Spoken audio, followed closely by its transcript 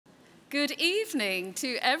Good evening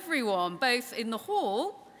to everyone, both in the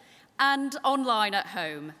hall and online at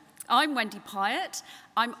home. I'm Wendy Piatt.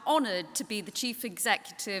 I'm honoured to be the Chief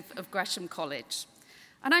Executive of Gresham College.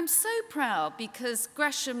 And I'm so proud because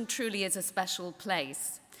Gresham truly is a special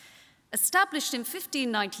place. Established in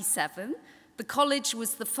 1597, the college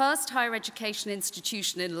was the first higher education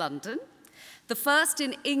institution in London, the first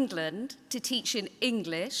in England to teach in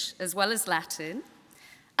English as well as Latin,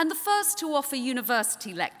 and the first to offer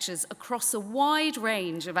university lectures across a wide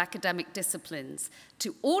range of academic disciplines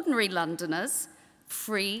to ordinary Londoners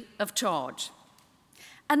free of charge.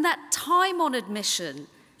 And that time-honoured mission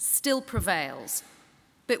still prevails,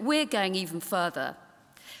 but we're going even further.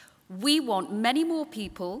 We want many more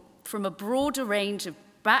people from a broader range of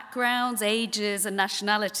backgrounds, ages, and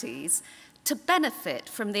nationalities to benefit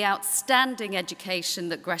from the outstanding education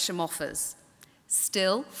that Gresham offers,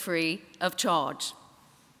 still free of charge.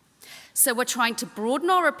 So we're trying to broaden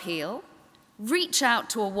our appeal, reach out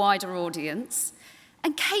to a wider audience,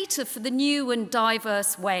 and cater for the new and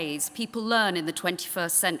diverse ways people learn in the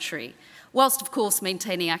 21st century, whilst, of course,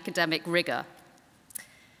 maintaining academic rigour.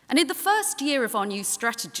 And in the first year of our new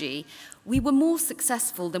strategy, we were more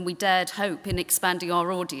successful than we dared hope in expanding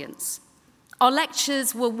our audience. Our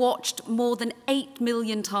lectures were watched more than 8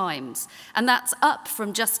 million times, and that's up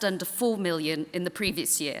from just under 4 million in the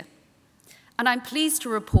previous year. And I'm pleased to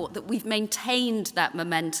report that we've maintained that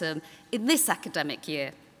momentum in this academic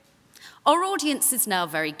year. Our audience is now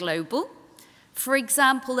very global. For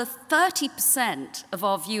example, 30% of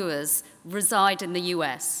our viewers reside in the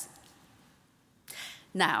US.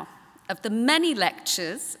 Now, of the many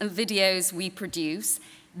lectures and videos we produce,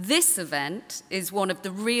 this event is one of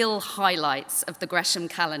the real highlights of the Gresham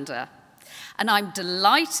calendar. And I'm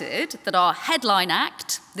delighted that our headline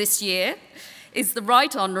act this year is the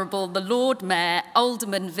Right Honourable the Lord Mayor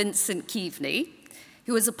Alderman Vincent Keaveny,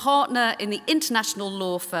 who is a partner in the international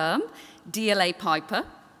law firm DLA Piper.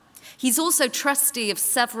 He's also trustee of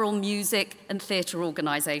several music and theatre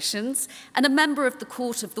organisations and a member of the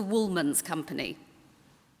Court of the Woolman's Company.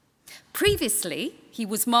 Previously, he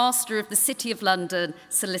was master of the City of London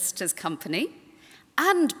Solicitors Company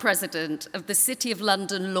and president of the City of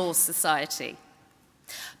London Law Society.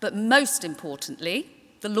 But most importantly,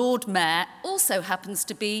 the Lord Mayor also happens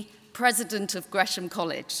to be president of Gresham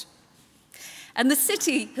College. And the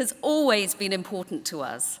city has always been important to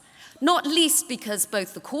us, not least because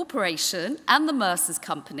both the corporation and the Mercers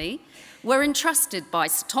Company were entrusted by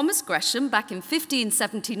Sir Thomas Gresham back in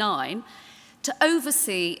 1579 to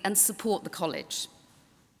oversee and support the college.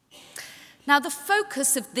 Now, the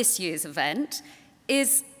focus of this year's event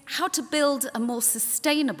is how to build a more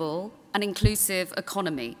sustainable and inclusive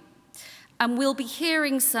economy. And we'll be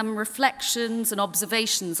hearing some reflections and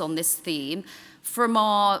observations on this theme from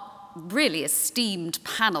our really esteemed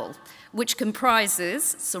panel, which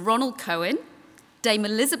comprises Sir Ronald Cohen, Dame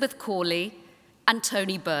Elizabeth Corley, and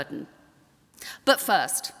Tony Burdon. But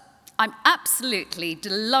first, I'm absolutely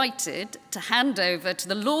delighted to hand over to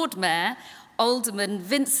the Lord Mayor, Alderman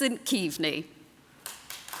Vincent Keaveny.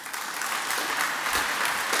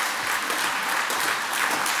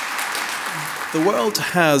 The world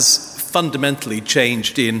has fundamentally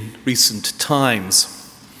changed in recent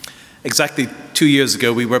times. Exactly 2 years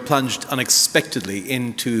ago, we were plunged unexpectedly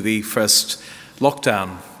into the first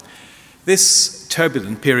lockdown. This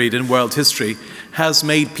turbulent period in world history has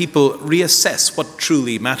made people reassess what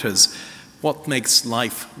truly matters, what makes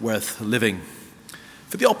life worth living.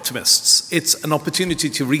 For the optimists, it's an opportunity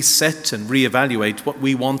to reset and reevaluate what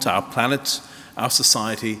we want our planet, our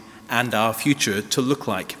society, and our future to look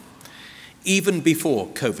like. Even before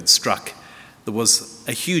COVID struck, there was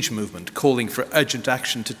a huge movement calling for urgent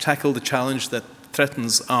action to tackle the challenge that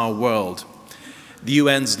threatens our world. The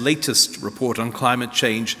UN's latest report on climate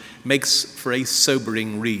change makes for a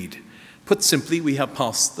sobering read. Put simply, we have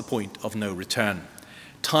passed the point of no return.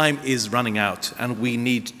 Time is running out, and we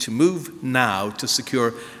need to move now to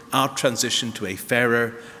secure our transition to a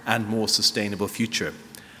fairer and more sustainable future.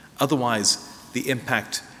 Otherwise, the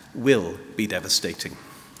impact will be devastating.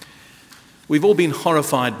 We've all been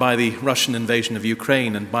horrified by the Russian invasion of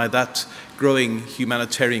Ukraine and by that growing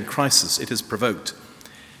humanitarian crisis it has provoked.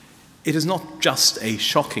 It is not just a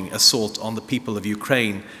shocking assault on the people of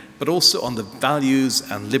Ukraine, but also on the values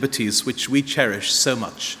and liberties which we cherish so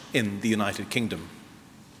much in the United Kingdom.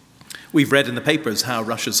 We've read in the papers how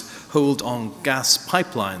Russia's hold on gas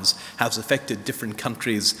pipelines has affected different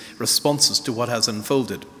countries' responses to what has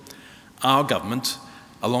unfolded. Our government,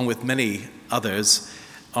 along with many others,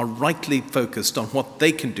 are rightly focused on what they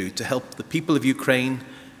can do to help the people of Ukraine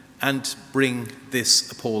and bring this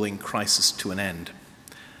appalling crisis to an end.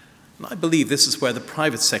 And I believe this is where the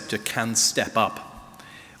private sector can step up.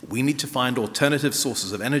 We need to find alternative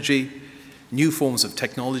sources of energy, new forms of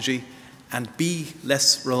technology, and be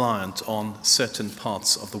less reliant on certain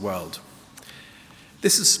parts of the world.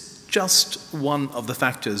 This is just one of the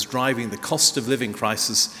factors driving the cost of living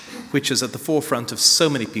crisis, which is at the forefront of so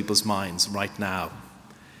many people's minds right now.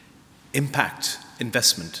 Impact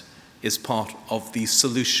investment is part of the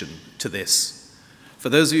solution to this. For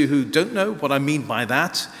those of you who don't know, what I mean by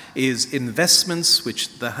that is investments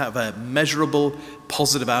that have a measurable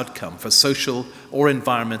positive outcome for social or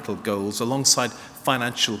environmental goals alongside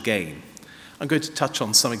financial gain. I'm going to touch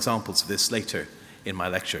on some examples of this later in my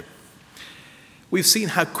lecture. We've seen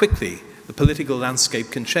how quickly the political landscape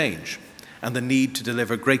can change, and the need to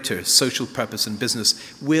deliver greater social purpose in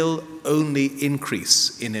business will only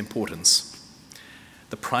increase in importance.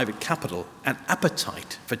 The private capital and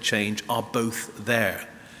appetite for change are both there,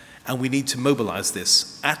 and we need to mobilize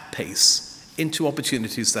this at pace into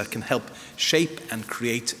opportunities that can help shape and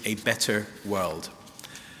create a better world.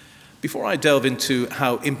 Before I delve into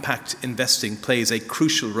how impact investing plays a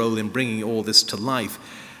crucial role in bringing all this to life,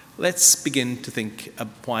 let's begin to think of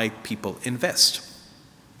why people invest.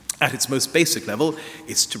 At its most basic level,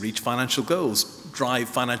 it's to reach financial goals, drive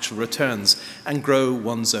financial returns, and grow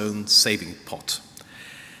one's own saving pot.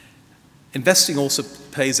 Investing also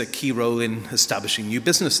plays a key role in establishing new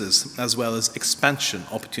businesses, as well as expansion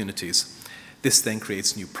opportunities. This then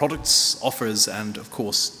creates new products, offers, and of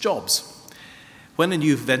course, jobs. When a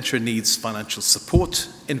new venture needs financial support,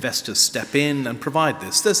 investors step in and provide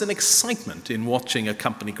this. There's an excitement in watching a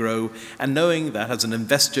company grow and knowing that as an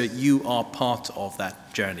investor, you are part of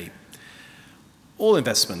that journey. All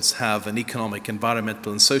investments have an economic,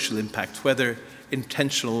 environmental, and social impact, whether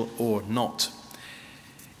intentional or not.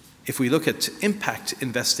 If we look at impact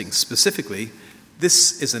investing specifically,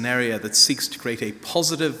 this is an area that seeks to create a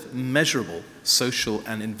positive, measurable social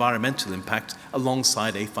and environmental impact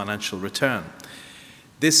alongside a financial return.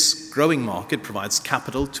 This growing market provides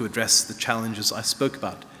capital to address the challenges I spoke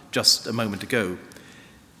about just a moment ago: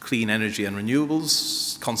 clean energy and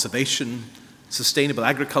renewables, conservation, sustainable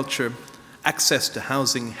agriculture, access to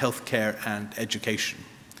housing, healthcare, and education.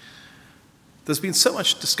 There's been so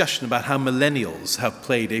much discussion about how millennials have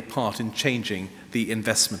played a part in changing the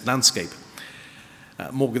investment landscape.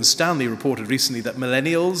 Morgan Stanley reported recently that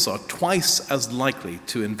millennials are twice as likely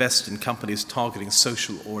to invest in companies targeting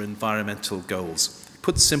social or environmental goals.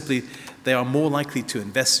 Put simply, they are more likely to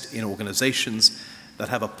invest in organizations that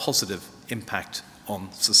have a positive impact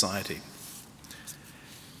on society.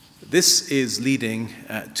 This is leading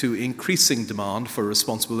to increasing demand for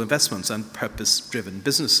responsible investments and purpose-driven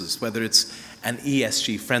businesses, whether it's an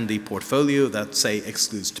ESG-friendly portfolio that, say,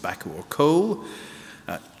 excludes tobacco or coal,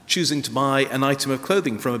 choosing to buy an item of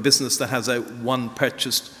clothing from a business that has a one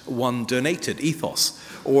purchased, one donated ethos,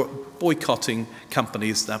 or boycotting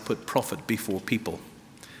companies that put profit before people.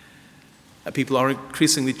 People are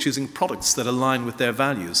increasingly choosing products that align with their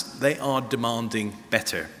values. They are demanding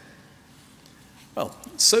better. Well,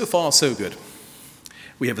 so far, so good.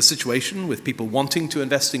 We have a situation with people wanting to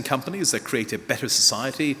invest in companies that create a better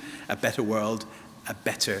society, a better world, a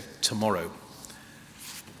better tomorrow.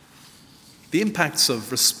 The impacts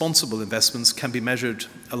of responsible investments can be measured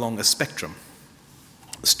along a spectrum,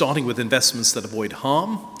 starting with investments that avoid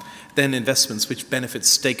harm, then investments which benefit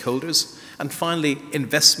stakeholders, and finally,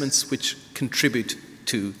 investments which contribute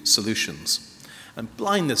to solutions. And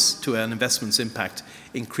blindness to an investment's impact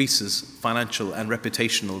increases financial and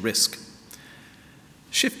reputational risk.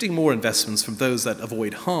 Shifting more investments from those that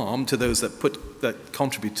avoid harm to those that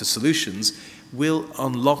contribute to solutions will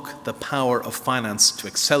unlock the power of finance to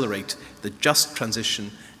accelerate the just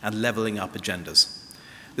transition and leveling up agendas.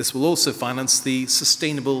 This will also finance the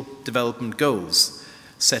Sustainable Development Goals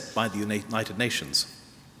set by the United Nations.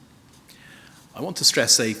 I want to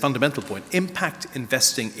stress a fundamental point. Impact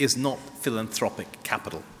investing is not philanthropic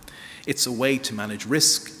capital. It's a way to manage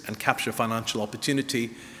risk and capture financial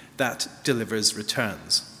opportunity that delivers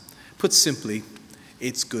returns. Put simply,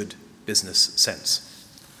 it's good business sense.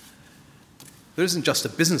 There isn't just a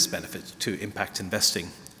business benefit to impact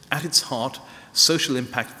investing. At its heart, social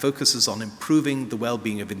impact focuses on improving the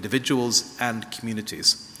well-being of individuals and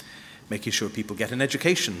communities, making sure people get an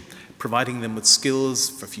education, providing them with skills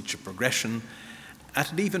for future progression.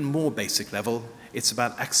 At an even more basic level, it's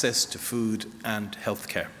about access to food and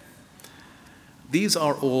healthcare. These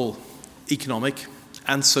are all economic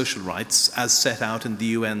and social rights as set out in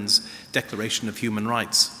the UN's Declaration of Human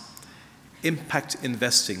Rights. Impact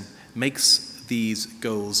investing makes these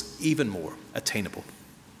goals even more attainable.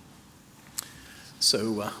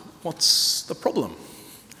 So, what's the problem?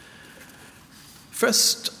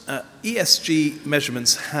 First, ESG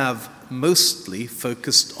measurements have mostly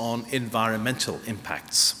focused on environmental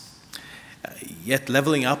impacts. Yet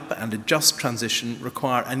levelling up and a just transition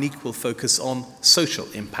require an equal focus on social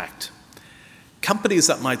impact. Companies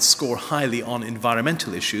that might score highly on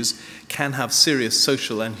environmental issues can have serious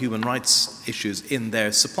social and human rights issues in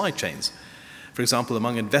their supply chains. For example,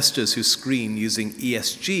 among investors who screen using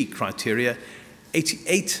ESG criteria,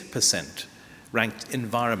 88% ranked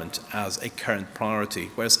environment as a current priority,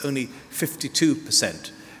 whereas only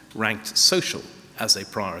 52% ranked social as a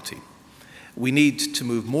priority. We need to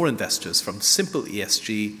move more investors from simple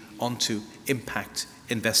ESG onto impact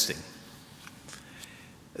investing.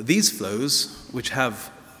 These flows, which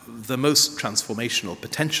have the most transformational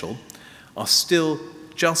potential, are still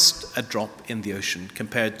just a drop in the ocean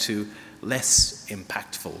compared to less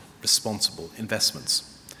impactful, responsible investments.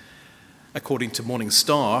 According to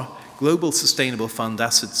Morningstar, global sustainable fund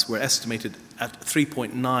assets were estimated at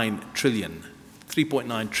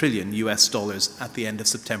 3.9 trillion US dollars at the end of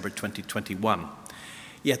September 2021.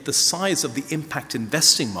 Yet the size of the impact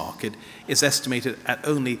investing market is estimated at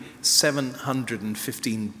only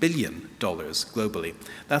 $715 billion globally.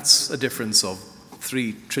 That's a difference of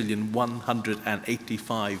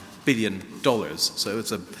 $3,185 billion. So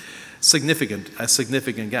it's a significant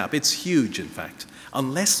gap. It's huge, in fact.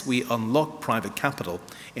 Unless we unlock private capital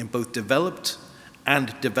in both developed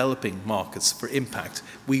and developing markets for impact,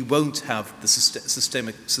 we won't have the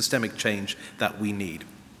systemic change that we need.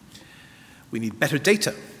 We need better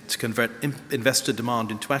data to convert investor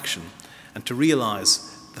demand into action and to realize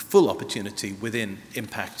the full opportunity within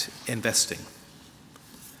impact investing.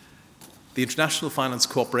 The International Finance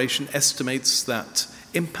Corporation estimates that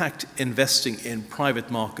impact investing in private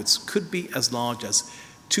markets could be as large as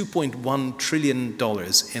 $2.1 trillion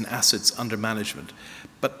in assets under management,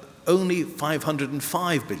 but only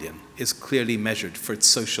 $505 billion is clearly measured for its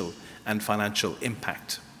social and financial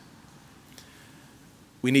impact.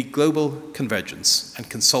 We need global convergence and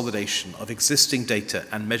consolidation of existing data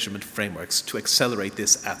and measurement frameworks to accelerate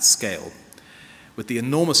this at scale. With the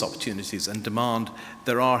enormous opportunities and demand,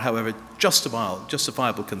 there are, however,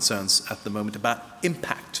 justifiable concerns at the moment about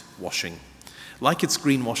impact washing. Like its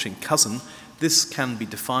greenwashing cousin, this can be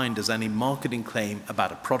defined as any marketing claim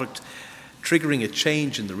about a product triggering a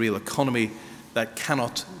change in the real economy that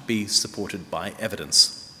cannot be supported by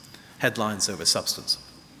evidence. Headlines over substance.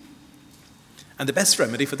 And the best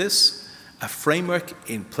remedy for this? A framework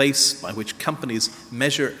in place by which companies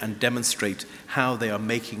measure and demonstrate how they are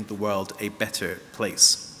making the world a better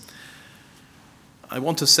place. I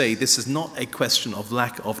want to say this is not a question of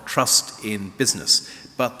lack of trust in business,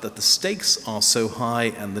 but that the stakes are so high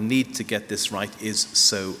and the need to get this right is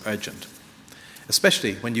so urgent.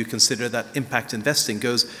 Especially when you consider that impact investing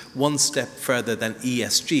goes one step further than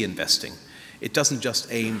ESG investing. It doesn't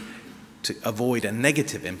just aim to avoid a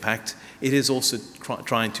negative impact, it is also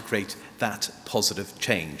trying to create that positive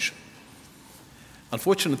change.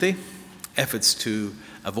 Unfortunately, efforts to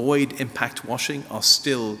avoid impact washing are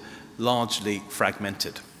still largely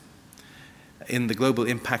fragmented. In the Global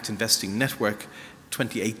Impact Investing Network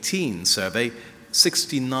 2018 survey,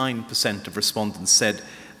 69% of respondents said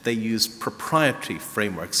they used proprietary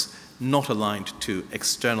frameworks not aligned to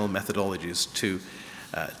external methodologies to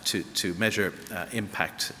measure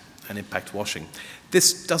impact and impact washing.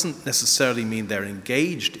 This doesn't necessarily mean they're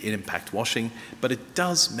engaged in impact washing, but it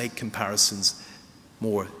does make comparisons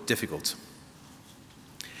more difficult.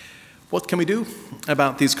 What can we do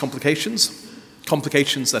about these complications?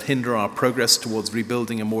 Complications that hinder our progress towards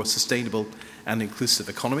rebuilding a more sustainable and inclusive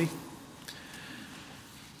economy?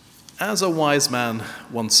 As a wise man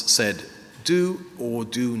once said, do or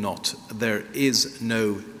do not, there is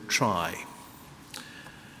no try.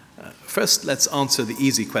 First, let's answer the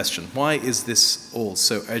easy question. Why is this all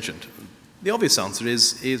so urgent? The obvious answer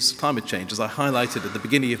is climate change. As I highlighted at the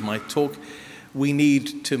beginning of my talk, we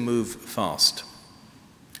need to move fast.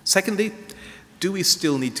 Secondly, do we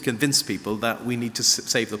still need to convince people that we need to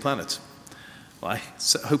save the planet? Well, I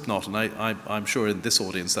hope not, and I'm sure in this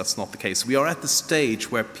audience that's not the case. We are at the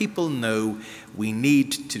stage where people know we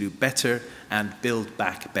need to do better and build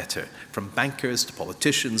back better. From bankers to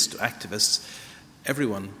politicians to activists,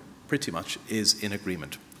 everyone pretty much is in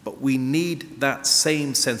agreement. But we need that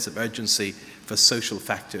same sense of urgency for social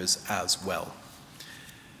factors as well.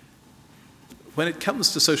 When it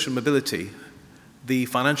comes to social mobility, the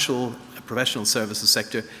financial and professional services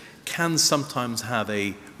sector can sometimes have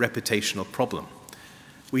a reputational problem.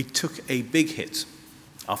 We took a big hit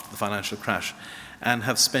after the financial crash and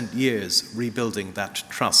have spent years rebuilding that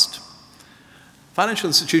trust. Financial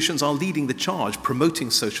institutions are leading the charge,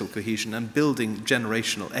 promoting social cohesion and building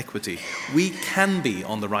generational equity. We can be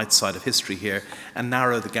on the right side of history here and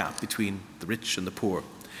narrow the gap between the rich and the poor.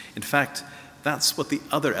 In fact, that's what the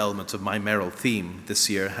other element of my mayoral theme this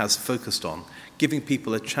year has focused on, giving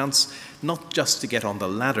people a chance not just to get on the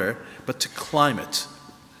ladder, but to climb it,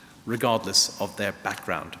 regardless of their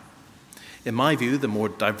background. In my view, the more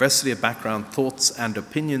diversity of background, thoughts and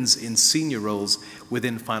opinions in senior roles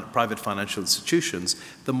within private financial institutions,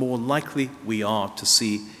 the more likely we are to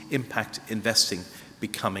see impact investing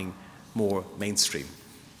becoming more mainstream.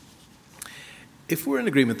 If we're in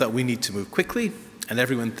agreement that we need to move quickly, and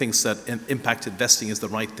everyone thinks that impact investing is the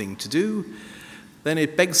right thing to do, then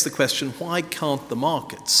it begs the question, why can't the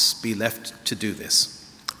markets be left to do this?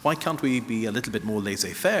 Why can't we be a little bit more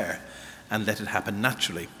laissez-faire and let it happen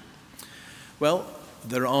naturally? Well,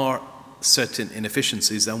 there are certain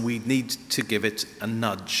inefficiencies and we need to give it a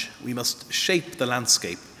nudge. We must shape the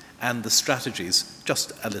landscape and the strategies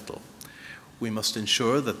just a little. We must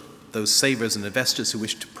ensure that those savers and investors who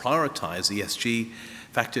wish to prioritize ESG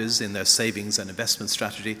factors in their savings and investment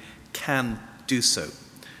strategy can do so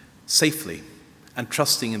safely and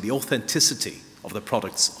trusting in the authenticity of the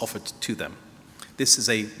products offered to them. This is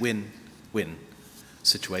a win-win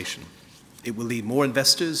situation. It will lead more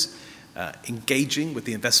investors engaging with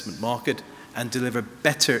the investment market and deliver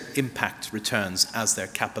better impact returns as their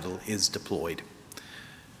capital is deployed.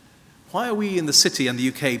 Why are we in the City and the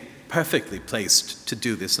UK perfectly placed to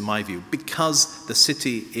do this, in my view? Because the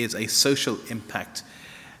City is a social impact,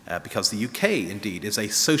 because the UK, indeed, is a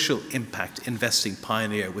social impact investing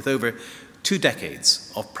pioneer with over 2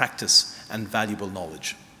 decades of practice and valuable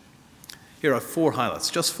knowledge. Here are 4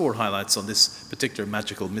 highlights, just 4 highlights on this particular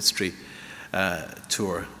magical mystery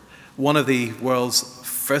tour. One of the world's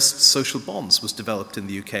first social bonds was developed in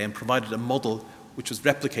the UK and provided a model which was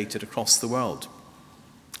replicated across the world.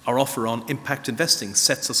 Our offer on impact investing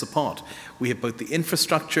sets us apart. We have both the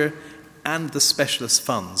infrastructure and the specialist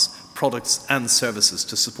funds, products and services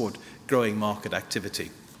to support growing market activity.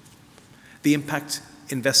 The Impact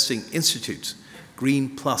Investing Institute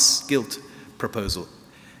Green Plus Gilt proposal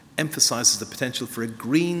emphasises the potential for a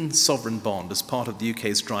green sovereign bond as part of the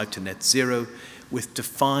UK's drive to net zero, with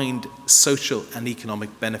defined social and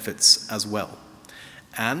economic benefits as well.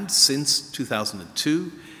 And since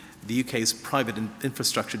 2002, the UK's Private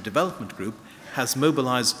Infrastructure Development Group has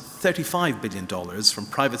mobilised $35 billion from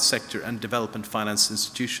private sector and development finance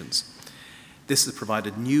institutions. This has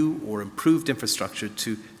provided new or improved infrastructure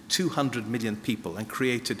to 200 million people and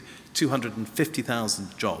created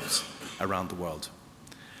 250,000 jobs around the world.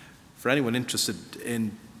 For anyone interested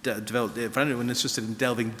in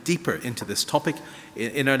delving deeper into this topic,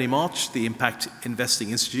 in early March, the Impact Investing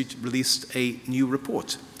Institute released a new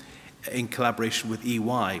report in collaboration with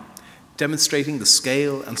EY, demonstrating the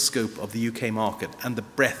scale and scope of the UK market and the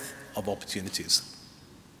breadth of opportunities,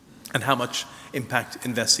 and how much impact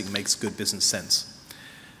investing makes good business sense.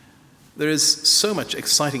 There is so much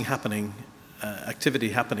exciting activity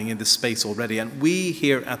happening in this space already, and we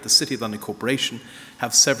here at the City of London Corporation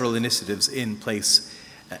have several initiatives in place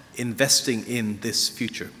investing in this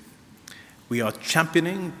future. We are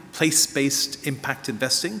championing place-based impact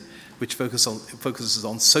investing, which focuses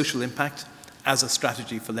on social impact as a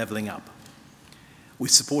strategy for levelling up. We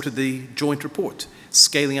supported the joint report,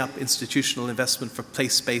 Scaling Up Institutional Investment for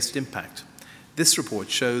Place-Based Impact. This report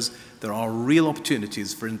shows there are real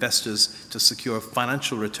opportunities for investors to secure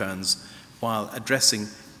financial returns while addressing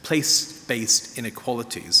place-based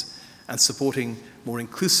inequalities and supporting more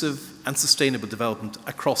inclusive and sustainable development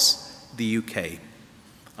across the UK.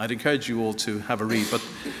 I'd encourage you all to have a read,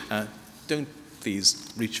 but don't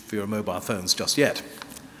please reach for your mobile phones just yet.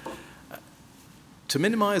 To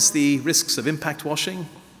minimise the risks of impact washing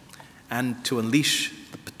and to unleash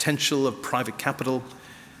the potential of private capital,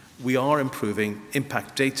 we are improving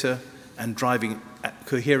impact data and driving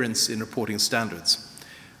coherence in reporting standards.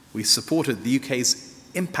 We supported the UK's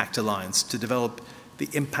Impact Alliance to develop the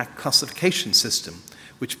impact classification system,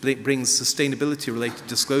 which brings sustainability-related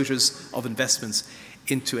disclosures of investments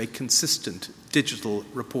into a consistent digital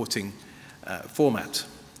reporting format.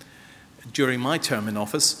 During my term in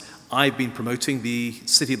office, I've been promoting the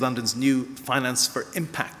City of London's new Finance for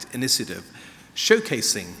Impact initiative,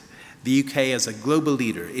 showcasing the UK as a global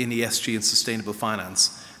leader in ESG and sustainable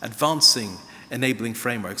finance, advancing enabling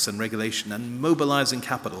frameworks and regulation, and mobilizing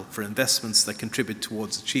capital for investments that contribute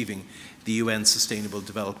towards achieving the UN Sustainable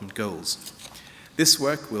Development Goals. This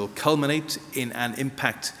work will culminate in an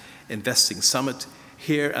impact investing summit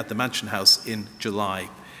here at the Mansion House in July,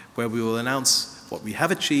 where we will announce what we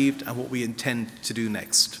have achieved and what we intend to do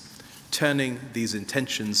next, turning these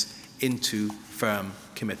intentions into firm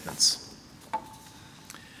commitments.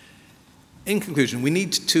 In conclusion, we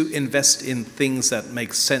need to invest in things that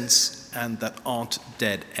make sense and that aren't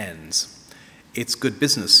dead ends. It's good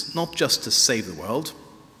business, not just to save the world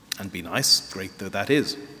and be nice, great though that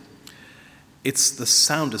is. It's the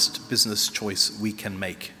soundest business choice we can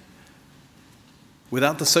make.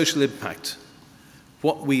 Without the social impact,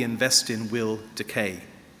 what we invest in will decay.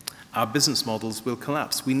 Our business models will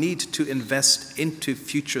collapse. We need to invest into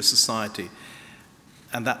future society,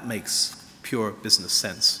 and that makes pure business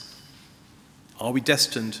sense. Are we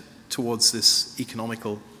destined towards this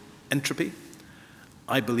economical entropy?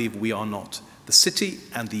 I believe we are not. The City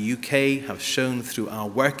and the UK have shown through our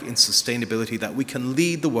work in sustainability that we can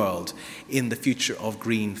lead the world in the future of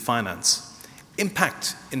green finance.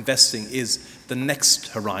 Impact investing is the next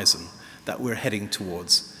horizon that we're heading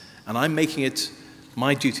towards, and I'm making it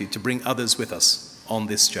my duty to bring others with us on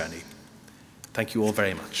this journey. Thank you all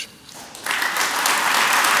very much.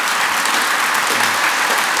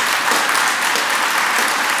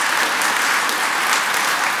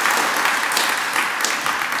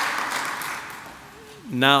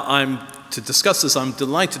 Now, to discuss this, I'm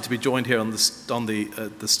delighted to be joined here on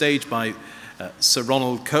the stage by Sir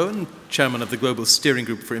Ronald Cohen, Chairman of the Global Steering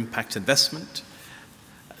Group for Impact Investment,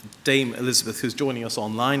 Dame Elizabeth, who's joining us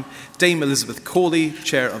online, Dame Elizabeth Corley,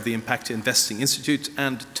 Chair of the Impact Investing Institute,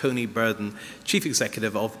 and Tony Burdon, Chief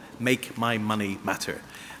Executive of Make My Money Matter.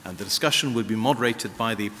 And the discussion will be moderated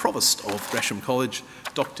by the Provost of Gresham College,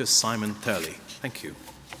 Dr. Simon Thurley. Thank you.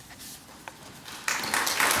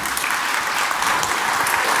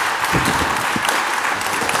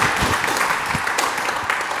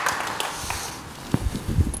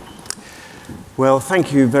 Well,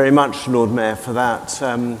 thank you very much, Lord Mayor, for that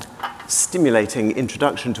stimulating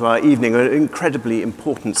introduction to our evening, an incredibly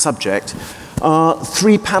important subject. Our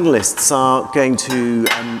three panelists are going to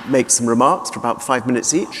make some remarks for about 5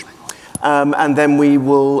 minutes each, and then we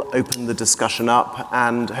will open the discussion up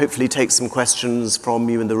and hopefully take some questions from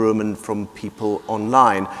you in the room and from people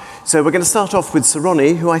online. So we're going to start off with Sir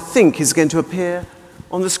Ronnie, who I think is going to appear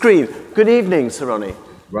on the screen. Good evening, Sir Ronnie.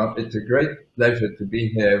 Well, it's a great pleasure to be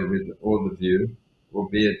here with all of you,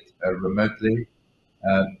 albeit remotely,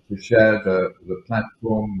 to share the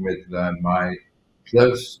platform with my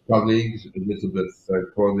close colleagues, Elizabeth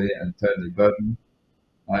Corley and Tony Burdon,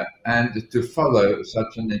 and to follow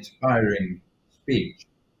such an inspiring speech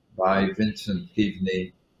by Vincent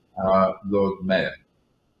Keaveny, our Lord Mayor.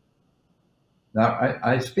 Now,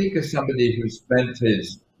 I speak as somebody who spent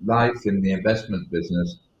his life in the investment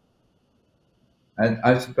business, and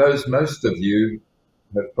I suppose most of you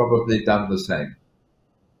have probably done the same.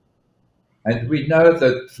 And we know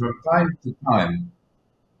that from time to time,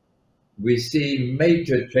 we see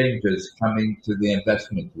major changes coming to the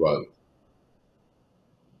investment world.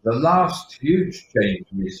 The last huge change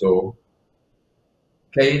we saw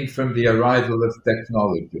came from the arrival of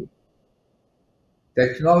technology.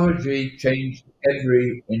 Technology changed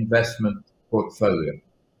every investment portfolio.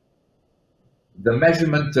 The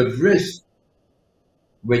measurement of risk,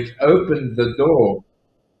 which opened the door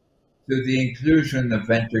to the inclusion of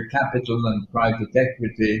venture capital and private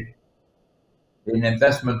equity in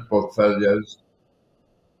investment portfolios,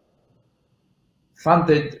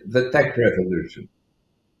 funded the tech revolution.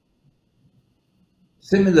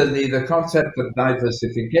 Similarly, the concept of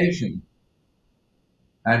diversification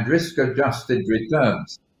and risk-adjusted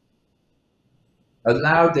returns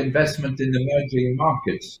allowed investment in emerging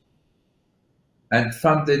markets and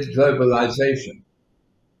funded globalization.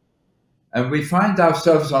 And we find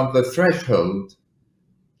ourselves on the threshold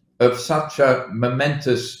of such a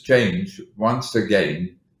momentous change once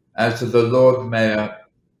again, as the Lord Mayor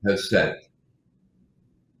has said.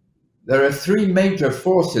 There are three major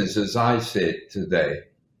forces, as I see it today,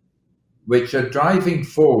 which are driving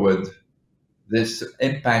forward this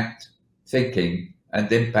impact thinking and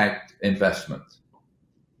impact investment.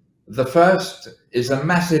 The first is a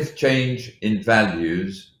massive change in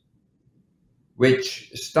values, which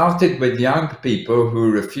started with young people who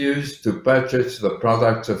refused to purchase the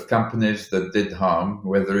products of companies that did harm,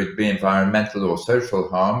 whether it be environmental or social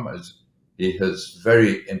harm, as he has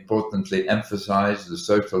very importantly emphasized the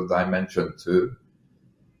social dimension too.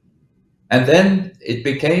 And then it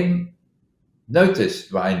became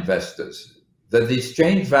noticed by investors that these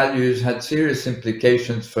changed values had serious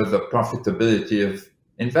implications for the profitability of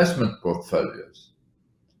investment portfolios.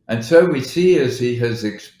 And so we see, as he has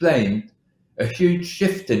explained, a huge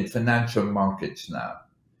shift in financial markets now,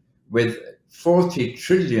 with $40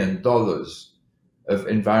 trillion of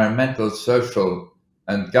environmental, social,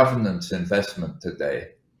 and governance investment today,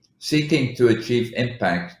 seeking to achieve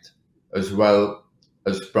impact as well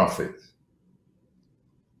as profit.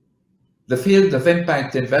 The field of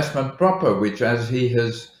impact investment proper, which, as he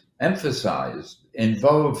has emphasized,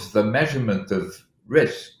 involves the measurement of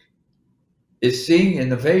risk, is seeing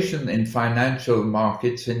innovation in financial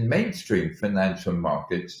markets, in mainstream financial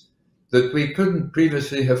markets, that we couldn't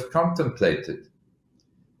previously have contemplated.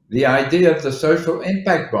 The idea of the social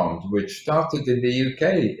impact bond, which started in the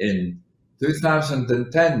UK in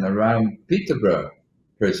 2010 around Peterborough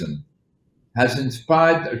prison, has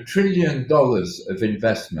inspired $1 trillion of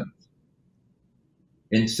investment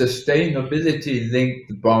in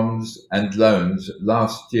sustainability-linked bonds and loans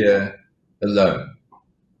last year alone.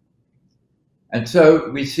 And so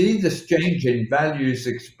we see this change in values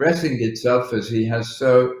expressing itself, as he has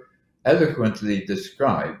so eloquently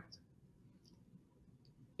described,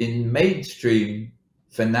 in mainstream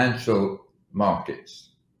financial markets.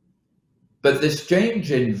 But this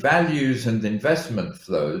change in values and investment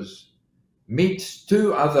flows meets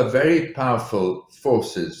two other very powerful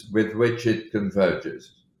forces with which it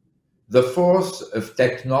converges. The force of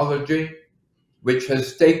technology, which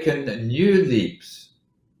has taken new leaps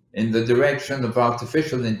in the direction of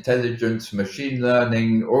artificial intelligence, machine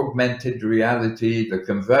learning, augmented reality, the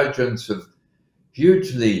convergence of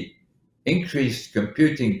hugely increased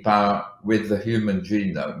computing power with the human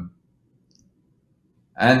genome.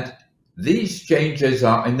 And these changes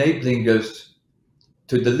are enabling us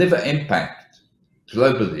to deliver impact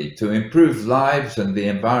globally, to improve lives and the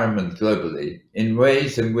environment globally in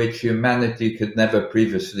ways in which humanity could never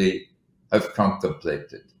previously have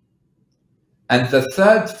contemplated. And the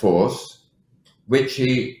third force, which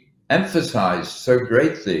he emphasized so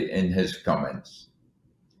greatly in his comments,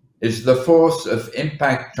 is the force of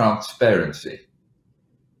impact transparency,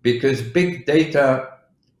 because big data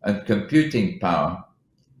and computing power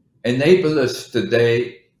enable us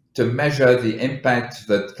today to measure the impact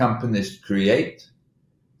that companies create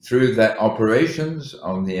through their operations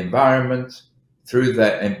on the environment, through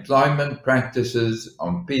their employment practices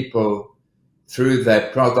on people, through their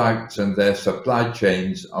products and their supply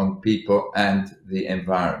chains on people and the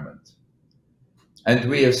environment. And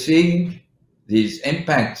we are seeing these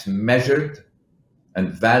impacts measured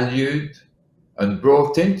and valued and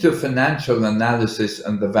brought into financial analysis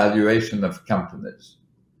and the valuation of companies.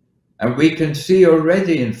 And we can see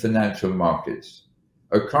already in financial markets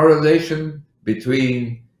a correlation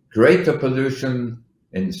between greater pollution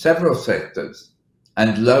in several sectors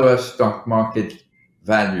and lower stock market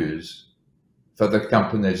values for the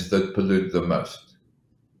companies that pollute the most.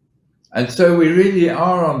 And so we really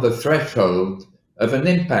are on the threshold of an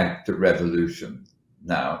impact revolution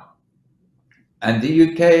now. And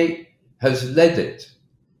the UK has led it.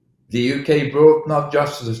 The UK brought not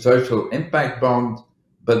just the social impact bond,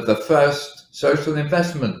 but the first social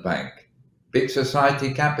investment bank, Big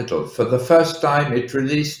Society Capital. For the first time, it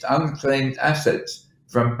released unclaimed assets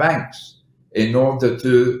from banks in order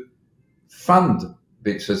to fund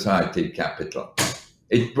Big Society Capital.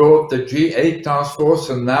 It brought the G8 task force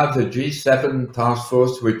and now the G7 task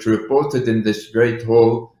force, which reported in this great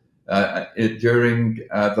hall during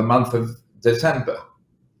the month of December.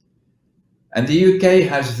 And the UK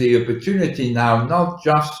has the opportunity now not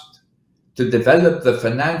just to develop the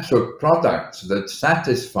financial products that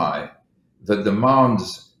satisfy the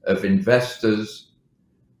demands of investors,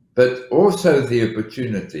 but also the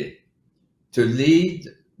opportunity to lead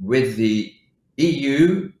with the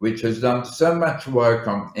EU, which has done so much work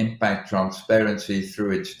on impact transparency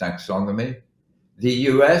through its taxonomy, the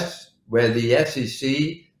US, where the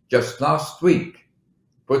SEC just last week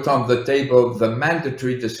put on the table the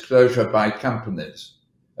mandatory disclosure by companies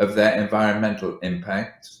of their environmental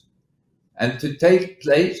impacts, and to take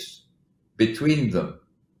place between them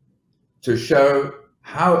to show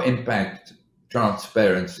how impact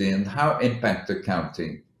transparency and how impact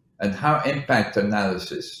accounting and how impact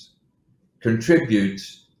analysis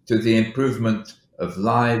contributes to the improvement of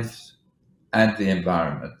lives and the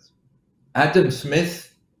environment. Adam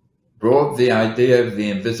Smith brought the idea of the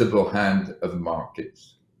invisible hand of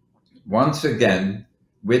markets. Once again,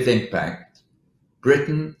 with impact,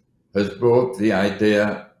 Britain has brought the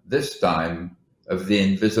idea, this time, of the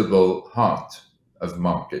invisible heart of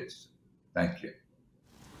markets. Thank you.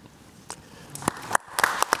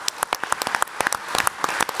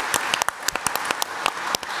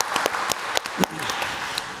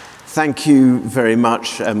 Thank you very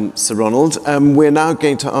much, Sir Ronald. We're now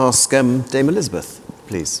going to ask Dame Elizabeth,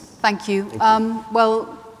 please. Thank you.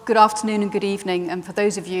 Well, good afternoon and good evening. And for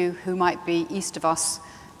those of you who might be east of us,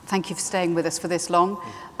 thank you for staying with us for this long.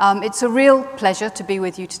 It's a real pleasure to be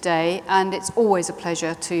with you today, and it's always a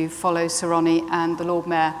pleasure to follow Sir Ronnie and the Lord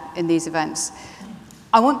Mayor in these events.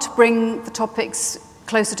 I want to bring the topics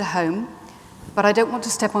closer to home, but I don't want to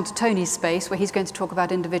step onto Tony's space where he's going to talk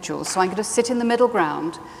about individuals. So I'm going to sit in the middle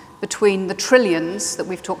ground between the trillions that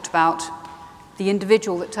we've talked about, the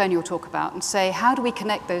individual that Tony will talk about, and say, how do we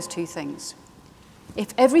connect those two things?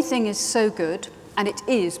 If everything is so good, and it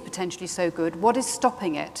is potentially so good, what is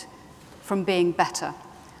stopping it from being better?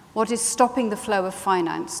 What is stopping the flow of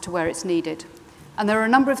finance to where it's needed? And there are a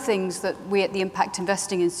number of things that we at the Impact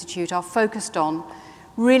Investing Institute are focused on,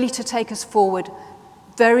 really to take us forward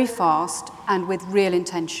very fast and with real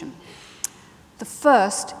intention. The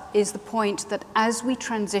first is the point that as we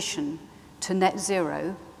transition to net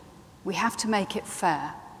zero, we have to make it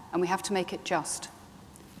fair and we have to make it just.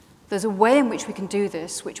 There's a way in which we can do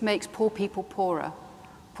this which makes poor people poorer,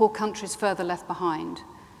 poor countries further left behind,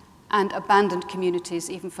 and abandoned communities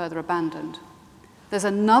even further abandoned. There's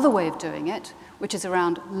another way of doing it, which is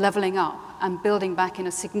around levelling up and building back in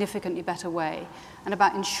a significantly better way, and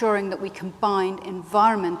about ensuring that we combine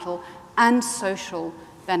environmental and social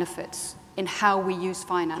benefits in how we use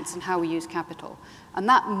finance and how we use capital. And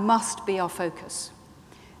that must be our focus.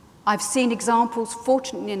 I've seen examples,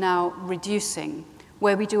 fortunately now reducing,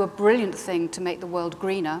 where we do a brilliant thing to make the world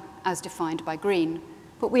greener, as defined by green,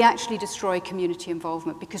 but we actually destroy community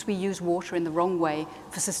involvement because we use water in the wrong way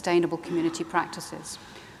for sustainable community practices.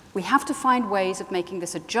 We have to find ways of making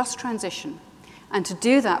this a just transition, and to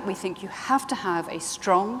do that, we think you have to have a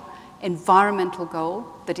strong environmental goal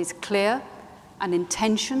that is clear, an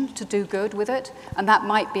intention to do good with it, and that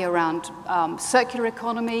might be around circular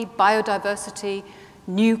economy, biodiversity,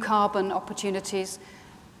 new carbon opportunities.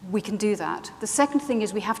 We can do that. The second thing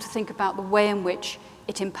is we have to think about the way in which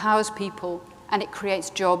it empowers people and it creates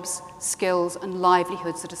jobs, skills, and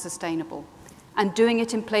livelihoods that are sustainable, and doing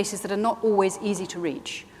it in places that are not always easy to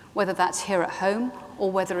reach, whether that's here at home or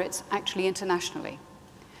whether it's actually internationally.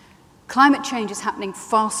 Climate change is happening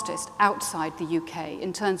fastest outside the UK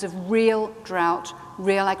in terms of real drought,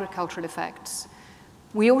 real agricultural effects.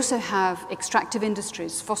 We also have extractive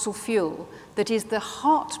industries, fossil fuel, that is the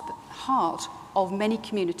heart of many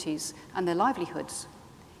communities and their livelihoods.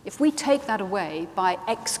 If we take that away by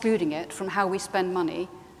excluding it from how we spend money,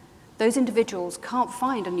 those individuals can't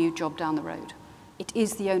find a new job down the road. It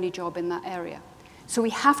is the only job in that area. So we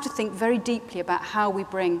have to think very deeply about how we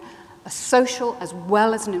bring a social as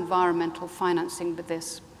well as an environmental financing with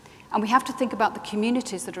this. And we have to think about the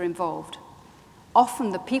communities that are involved. Often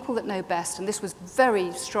the people that know best, and this was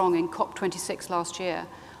very strong in COP26 last year,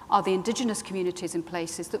 are the indigenous communities in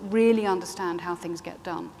places that really understand how things get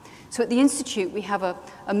done. So at the Institute, we have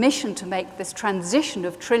a mission to make this transition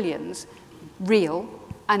of trillions real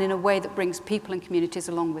and in a way that brings people and communities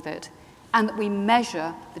along with it, and that we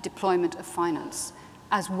measure the deployment of finance,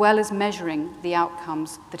 as well as measuring the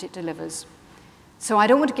outcomes that it delivers. So I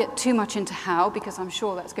don't want to get too much into how, because I'm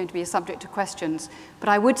sure that's going to be a subject of questions, but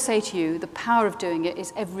I would say to you, the power of doing it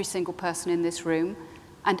is every single person in this room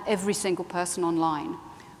and every single person online.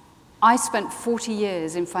 I spent 40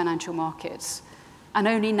 years in financial markets, and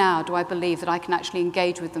only now do I believe that I can actually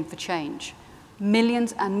engage with them for change.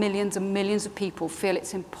 Millions and millions and millions of people feel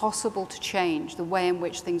it's impossible to change the way in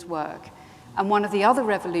which things work. And one of the other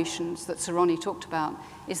revolutions that Sir Ronnie talked about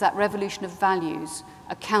is that revolution of values,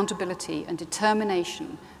 accountability, and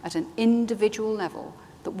determination at an individual level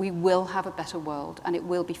that we will have a better world and it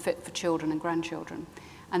will be fit for children and grandchildren.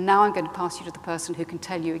 And now I'm going to pass you to the person who can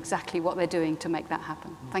tell you exactly what they're doing to make that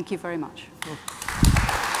happen. Thank you very much.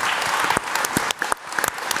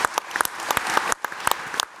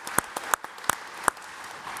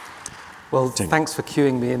 Well, thanks for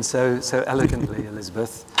cueing me in so elegantly,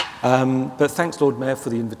 Elizabeth. But thanks, Lord Mayor, for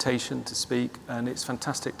the invitation to speak. And it's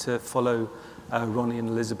fantastic to follow Ronnie and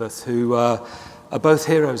Elizabeth, who are both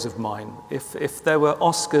heroes of mine. If there were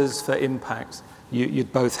Oscars for impact,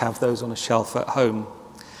 you'd both have those on a shelf at home.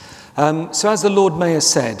 So as the Lord Mayor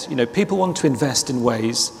said, you know, people want to invest in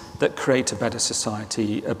ways that create a better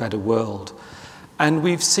society, a better world. And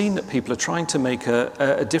we've seen that people are trying to make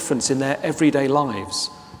a difference in their everyday lives.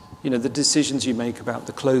 You know, the decisions you make about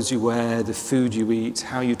the clothes you wear, the food you eat,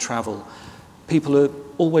 how you travel. People are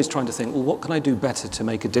always trying to think, well, what can I do better to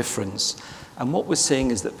make a difference? And what we're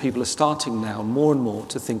seeing is that people are starting now more and more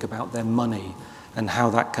to think about their money and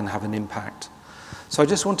how that can have an impact. So I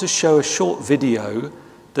just want to show a short video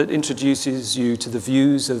that introduces you to the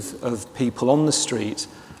views of people on the street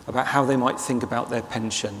about how they might think about their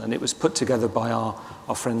pension. And it was put together by our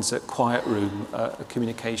friends at Quiet Room, a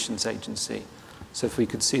communications agency. So if we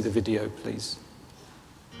could see the video, please.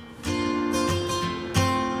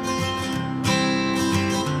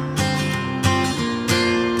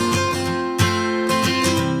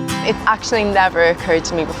 It's actually never occurred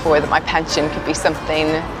to me before that my pension could be something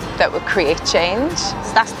that would create change.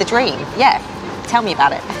 So that's the dream, yeah. Tell me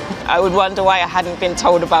about it. I would wonder why I hadn't been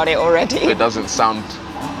told about it already. It doesn't sound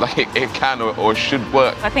like it can or should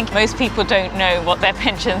work. I think most people don't know what their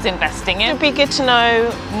pension's investing in. It'd be good to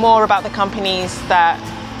know more about the companies that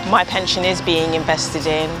my pension is being invested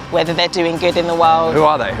in, whether they're doing good in the world. Who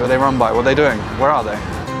are they? Who are they run by? What are they doing? Where are they?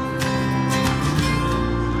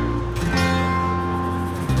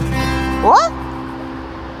 What?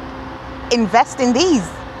 Invest in these?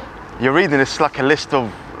 You're reading this like a list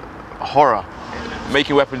of horror.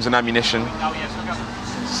 Making weapons and ammunition,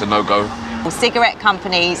 it's a no-go. Cigarette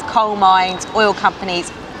companies, coal mines, oil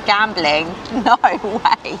companies, gambling, no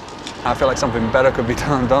way. I feel like something better could be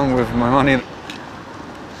done with my money.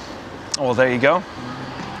 Well, there you go.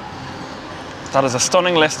 That is a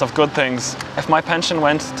stunning list of good things. If my pension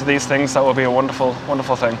went to these things, that would be a wonderful,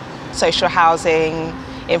 wonderful thing. Social housing,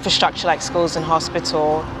 infrastructure like schools and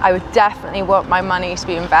hospital. I would definitely want my money to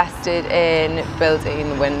be invested in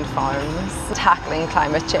building wind farms, tackling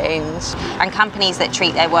climate change. And companies that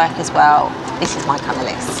treat their workers well. This is my kind of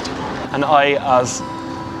list. And I, as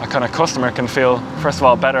a kind of customer, can feel, first of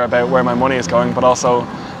all, better about where my money is going, but also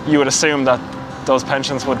you would assume that those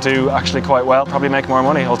pensions would do actually quite well, probably make more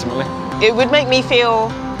money ultimately. It would make me feel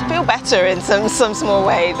better in some small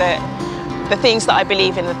way, that the things that I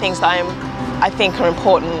believe in, the things that I think are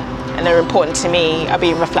important and are important to me are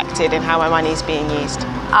being reflected in how my money is being used.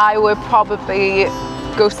 I would probably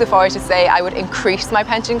go so far as to say I would increase my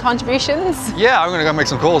pension contributions. Yeah, I'm going to go make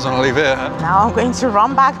some calls and I'll leave here. Now I'm going to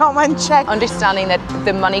run back home and check. Understanding that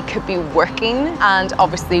the money could be working and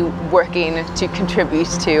obviously working to contribute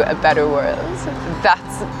to a better world.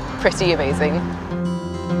 That's pretty amazing.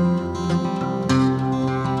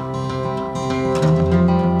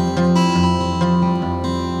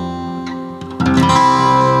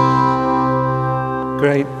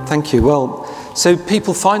 Great, thank you. Well, so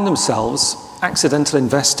people find themselves accidental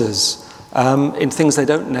investors in things they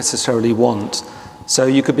don't necessarily want. So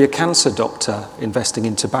you could be a cancer doctor investing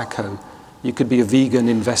in tobacco. You could be a vegan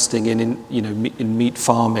investing in meat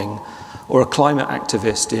farming, or a climate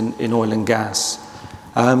activist in oil and gas.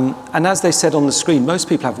 And as they said on the screen, most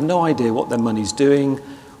people have no idea what their money's doing,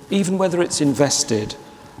 even whether it's invested.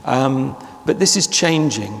 But this is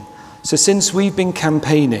changing. So since we've been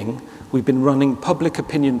campaigning, we've been running public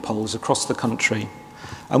opinion polls across the country.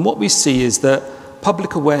 And what we see is that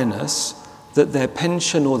public awareness that their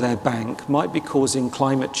pension or their bank might be causing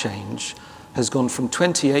climate change has gone from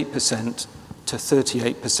 28% to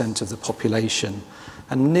 38% of the population,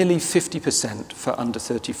 and nearly 50% for under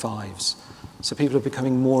 35s. So people are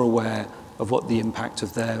becoming more aware of what the impact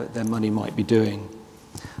of their money might be doing.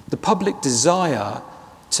 The public desire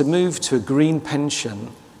to move to a green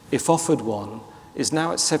pension, if offered one, is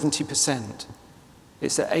now at 70%.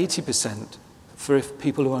 It's at 80% for if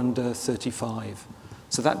people who are under 35.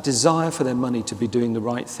 So that desire for their money to be doing the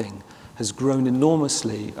right thing has grown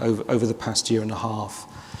enormously over the past year and a half.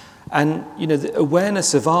 And the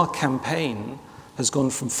awareness of our campaign has gone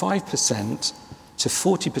from 5% to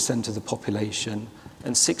 40% of the population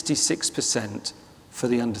and 66% for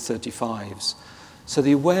the under 35s. So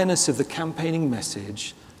the awareness of the campaigning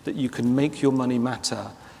message that you can make your money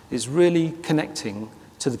matter is really connecting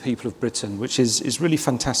to the people of Britain, which is really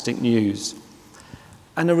fantastic news.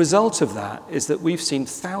 And a result of that is that we've seen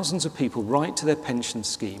thousands of people write to their pension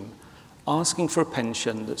scheme asking for a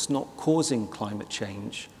pension that's not causing climate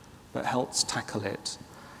change, but helps tackle it.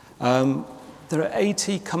 There are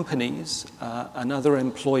 80 companies and other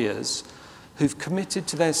employers who've committed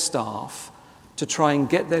to their staff to try and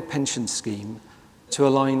get their pension scheme to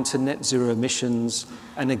align to net zero emissions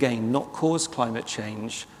and, again, not cause climate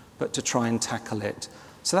change, but to try and tackle it.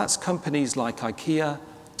 So that's companies like IKEA,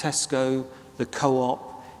 Tesco, the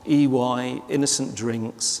Co-op, EY, Innocent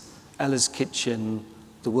Drinks, Ella's Kitchen,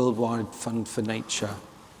 the Worldwide Fund for Nature.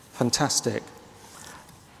 Fantastic.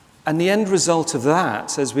 And the end result of that,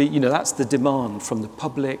 that's the demand from the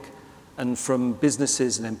public and from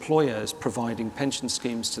businesses and employers providing pension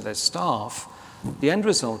schemes to their staff. The end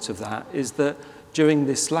result of that is that during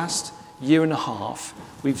this last year and a half,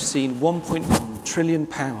 we've seen £1.1 trillion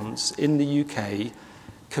in the UK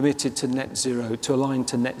committed to net zero, to align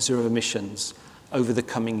to net zero emissions over the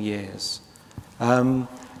coming years. And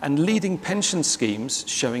leading pension schemes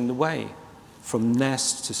showing the way, from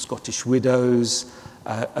Nest to Scottish Widows,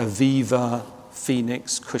 Aviva,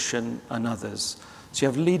 Phoenix, Cushion, and others. So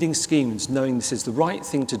you have leading schemes knowing this is the right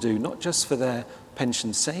thing to do, not just for their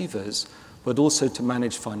pension savers, but also to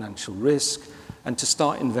manage financial risk and to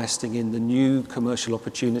start investing in the new commercial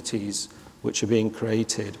opportunities which are being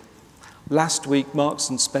created. Last week, Marks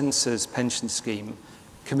and Spencer's pension scheme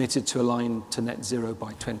committed to align to net zero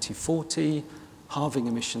by 2040, halving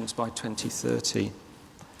emissions by 2030.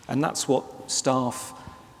 And that's what staff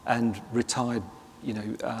and retired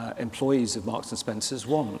employees of Marks and Spencer's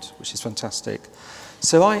want, which is fantastic.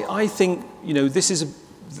 So I think, this is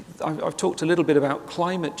I've talked a little bit about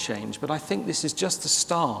climate change, but I think this is just the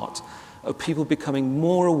start of people becoming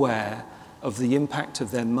more aware of the impact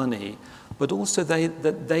of their money, but also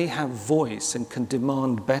that they have voice and can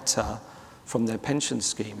demand better from their pension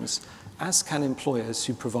schemes, as can employers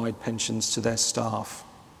who provide pensions to their staff.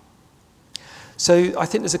 So I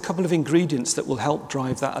think there's a couple of ingredients that will help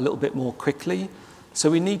drive that a little bit more quickly. So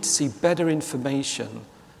we need to see better information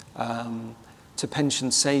to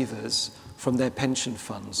pension savers from their pension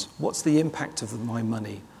funds. What's the impact of my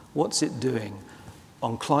money? What's it doing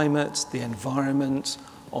on climate, the environment,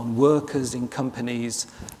 on workers in companies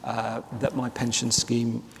that my pension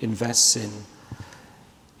scheme invests in?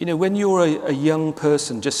 When you're a young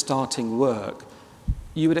person just starting work,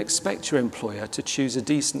 you would expect your employer to choose a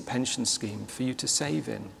decent pension scheme for you to save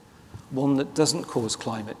in, one that doesn't cause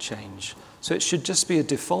climate change. So it should just be a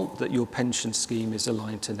default that your pension scheme is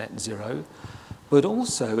aligned to net zero, but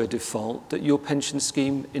also a default that your pension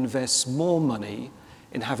scheme invests more money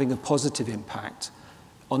in having a positive impact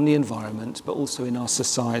on the environment, but also in our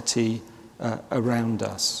society around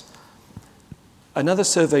us. Another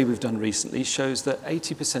survey we've done recently shows that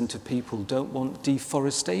 80% of people don't want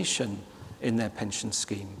deforestation in their pension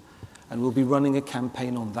scheme. And we'll be running a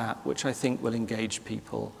campaign on that, which I think will engage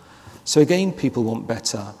people. So again, people want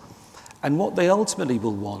better. And what they ultimately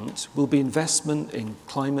will want will be investment in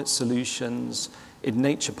climate solutions, in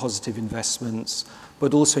nature-positive investments,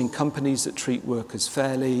 but also in companies that treat workers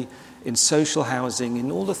fairly, in social housing,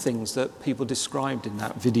 in all the things that people described in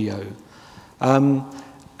that video.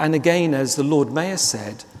 And again, as the Lord Mayor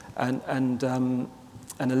said, and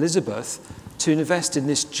Elizabeth, to invest in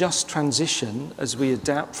this just transition as we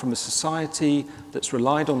adapt from a society that's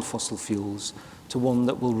relied on fossil fuels to one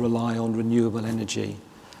that will rely on renewable energy,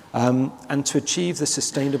 and to achieve the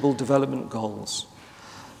Sustainable Development Goals.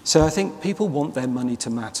 So I think people want their money to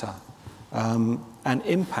matter. And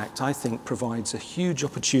impact, I think, provides a huge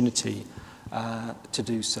opportunity to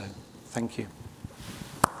do so. Thank you.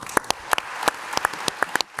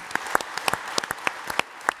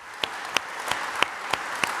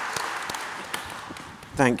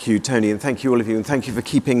 Thank you, Tony, and thank you all of you, and thank you for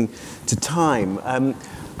keeping to time.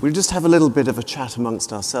 We'll just have a little bit of a chat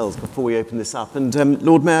amongst ourselves before we open this up. And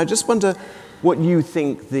Lord Mayor, I just wonder what you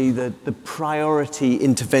think the priority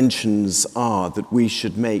interventions are that we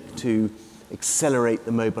should make to accelerate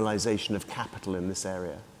the mobilization of capital in this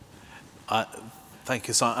area. Thank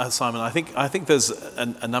you, Simon. I think there's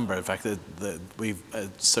a number. In fact,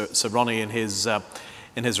 Sir Ronnie in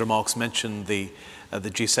his remarks mentioned the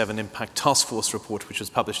G7 Impact Task Force report, which was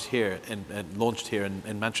published here and launched here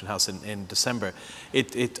in Mansion House in December.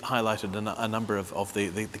 It highlighted a number of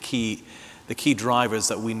the key drivers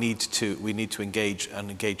that we need to engage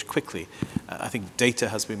and engage quickly. I think data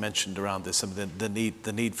has been mentioned around this.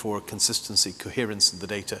 The need for consistency, coherence in the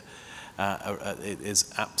data is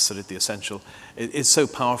absolutely essential. It's so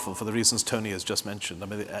powerful for the reasons Tony has just mentioned. I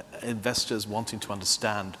mean, investors wanting to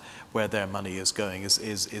understand where their money is going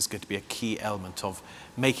is going to be a key element of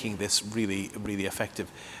making this really, really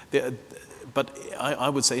effective. But I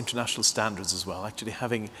would say international standards as well. Actually,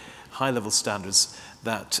 having high-level standards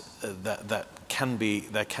that can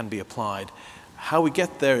be applied. How we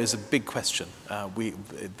get there is a big question.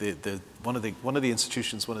 One of the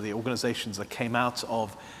institutions, one of the organizations that came out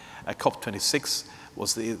of COP26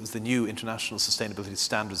 was the new International Sustainability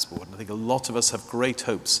Standards Board. And I think a lot of us have great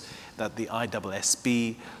hopes that the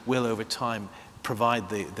ISSB will, over time, provide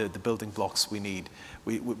the building blocks we need.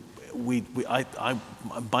 The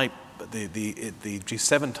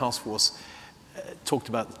G7 task force talked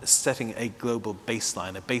about setting a global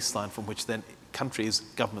baseline from which then countries,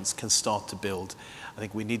 governments can start to build. I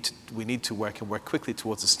think we need to work quickly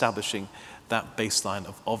towards establishing that baseline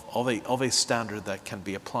of a standard that can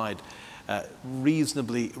be applied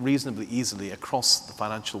reasonably easily across the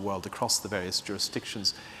financial world, across the various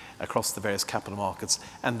jurisdictions, across the various capital markets,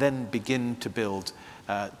 and then begin to build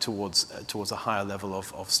towards a higher level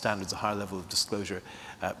of standards, a higher level of disclosure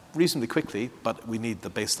reasonably quickly, but we need the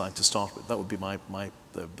baseline to start with. That would be my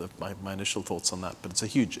initial thoughts on that. But it's a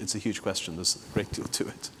huge question. There's a great deal to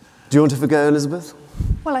it. Do you want to have a go, Elizabeth?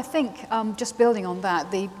 Well, I think just building on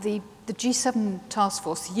that, the G7 task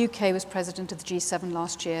force, the UK was president of the G7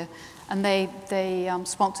 last year, and they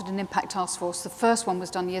sponsored an impact task force. The first one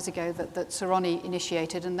was done years ago that Sir Ronnie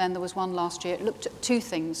initiated, and then there was one last year. It looked at two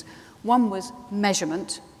things. One was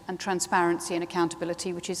measurement and transparency and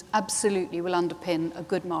accountability, which is absolutely will underpin a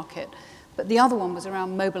good market. But the other one was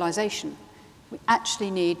around mobilisation. We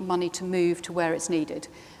actually need money to move to where it's needed.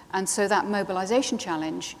 And so that mobilisation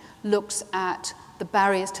challenge looks at the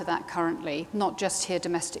barriers to that currently, not just here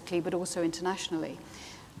domestically, but also internationally.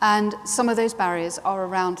 And some of those barriers are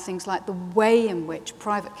around things like the way in which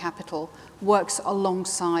private capital works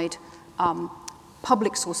alongside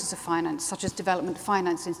public sources of finance, such as development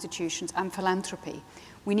finance institutions and philanthropy.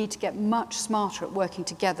 We need to get much smarter at working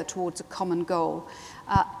together towards a common goal.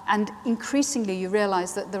 And increasingly, you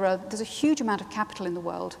realize that there's a huge amount of capital in the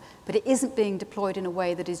world, but it isn't being deployed in a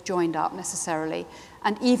way that is joined up necessarily.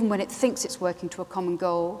 And even when it thinks it's working to a common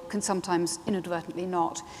goal, can sometimes inadvertently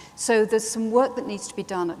not. So there's some work that needs to be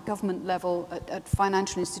done at government level, at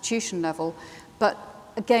financial institution level. But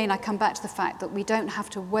again, I come back to the fact that we don't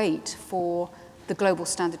have to wait for the global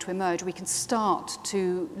standard to emerge. We can start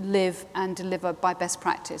to live and deliver by best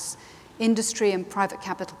practice. Industry and private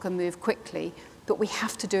capital can move quickly, but we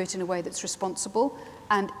have to do it in a way that's responsible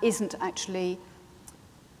and isn't actually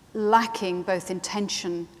lacking both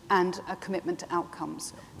intention and a commitment to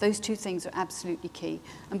outcomes. Those two things are absolutely key.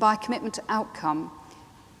 And by commitment to outcome,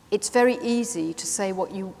 it's very easy to say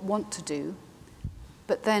what you want to do,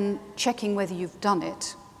 but then checking whether you've done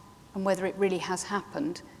it and whether it really has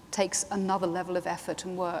happened takes another level of effort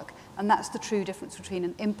and work. And that's the true difference between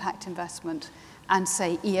an impact investment and,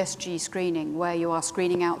 say, ESG screening, where you are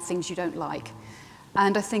screening out things you don't like.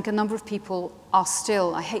 And I think a number of people are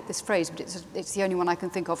still, I hate this phrase, but it's the only one I can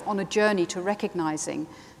think of, on a journey to recognizing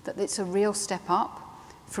that it's a real step up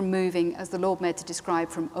from moving, as the Lord Mayor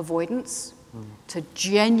described, from avoidance to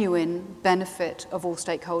genuine benefit of all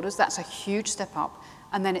stakeholders. That's a huge step up.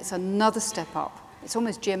 And then it's another step up. It's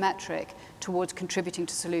almost geometric towards contributing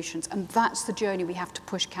to solutions. And that's the journey we have to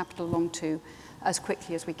push capital along to as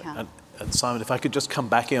quickly as we can. And Simon, if I could just come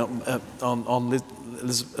back in on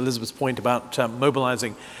Elizabeth's point about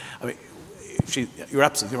mobilising. I mean, you're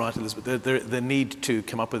absolutely right, Elizabeth. The need to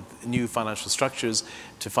come up with new financial structures,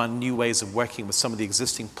 to find new ways of working with some of the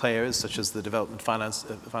existing players, such as the development financial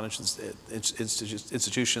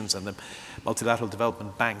institutions and the multilateral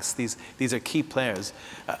development banks. These are key players.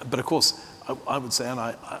 But of course, I would say, and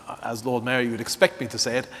I, as Lord Mayor, you would expect me to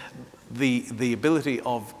say it, the ability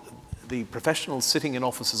of the professionals sitting in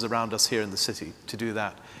offices around us here in the city to do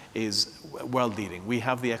that is world-leading. We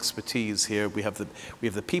have the expertise here. We have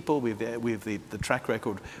the people. We have the track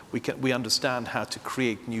record. We understand how to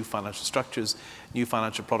create new financial structures, new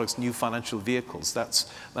financial products, new financial vehicles.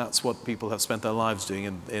 That's what people have spent their lives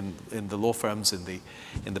doing in the law firms, in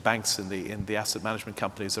the banks, in the asset management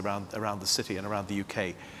companies around the city and around the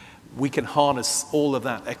UK. We can harness all of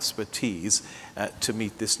that expertise to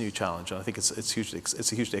meet this new challenge. And I think it's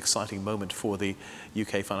a hugely exciting moment for the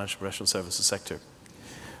UK financial professional services sector.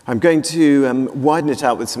 I'm going to widen it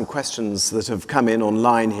out with some questions that have come in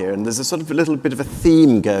online here, and there's a sort of a little bit of a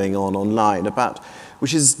theme going on online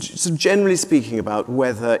which is sort of generally speaking about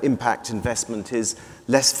whether impact investment is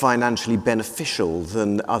less financially beneficial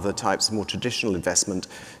than other types of more traditional investment.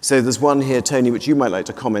 So there's one here, Tony, which you might like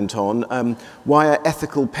to comment on. Why are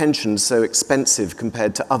ethical pensions so expensive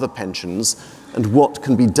compared to other pensions, and what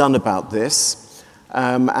can be done about this?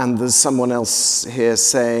 And there's someone else here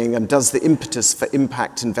saying, does the impetus for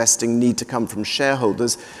impact investing need to come from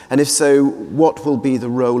shareholders? And if so, what will be the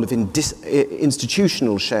role of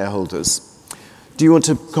institutional shareholders? Do you want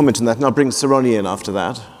to comment on that? And I'll bring Sir Ronnie in after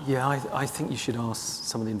that. Yeah, I think you should ask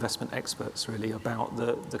some of the investment experts, really, about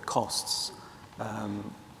the costs. Do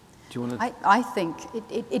you want to? I think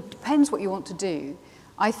it depends what you want to do.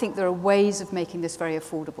 I think there are ways of making this very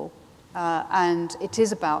affordable. And it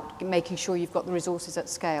is about making sure you've got the resources at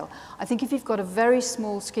scale. I think if you've got a very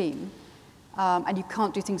small scheme and you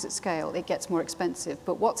can't do things at scale, it gets more expensive.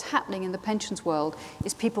 But what's happening in the pensions world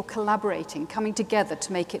is people collaborating, coming together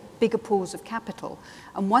to make it bigger pools of capital.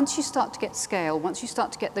 And once you start to get scale, once you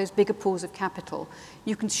start to get those bigger pools of capital,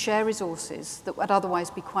 you can share resources that would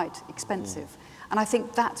otherwise be quite expensive. And I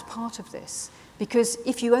think that's part of this. Because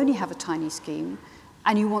if you only have a tiny scheme,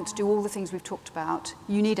 and you want to do all the things we've talked about,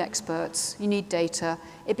 you need experts, you need data,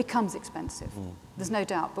 it becomes expensive. There's no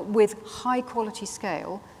doubt. But with high quality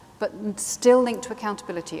scale, but still linked to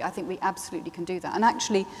accountability, I think we absolutely can do that. And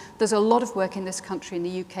actually, there's a lot of work in this country, in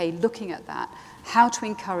the UK, looking at that, how to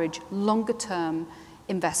encourage longer term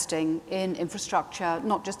investing in infrastructure,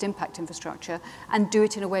 not just impact infrastructure, and do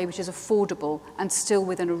it in a way which is affordable and still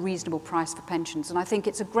within a reasonable price for pensions. And I think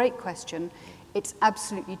it's a great question. It's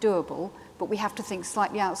absolutely doable, but we have to think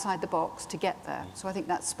slightly outside the box to get there. So I think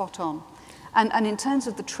that's spot on. And in terms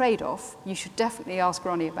of the trade-off, you should definitely ask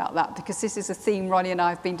Ronnie about that, because this is a theme Ronnie and I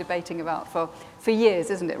have been debating about for years,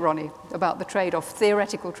 isn't it, Ronnie, about the trade-off,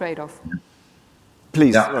 theoretical trade-off.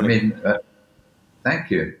 Please, yeah, Ronnie. I mean,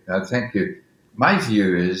 thank you. Thank you. My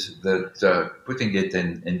view is that putting it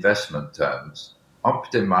in investment terms,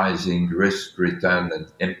 optimizing risk, return, and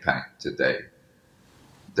impact today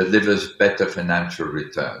delivers better financial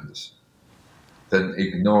returns than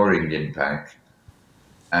ignoring impact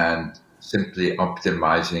and simply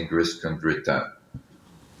optimizing risk and return.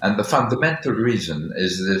 And the fundamental reason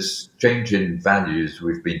is this change in values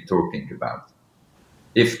we've been talking about.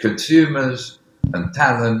 If consumers and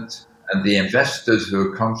talent and the investors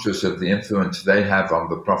who are conscious of the influence they have on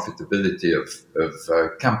the profitability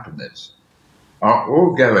of companies are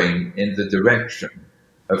all going in the direction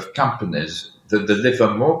of companies that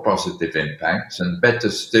deliver more positive impacts and, better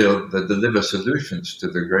still, that deliver solutions to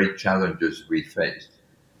the great challenges we face,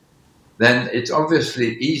 then it's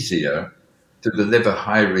obviously easier to deliver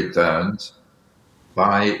high returns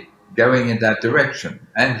by going in that direction.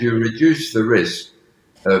 And you reduce the risk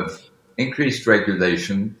of increased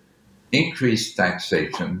regulation, increased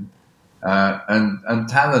taxation, and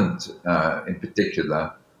talent in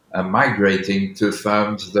particular migrating to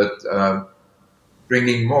firms that are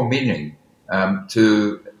bringing more meaning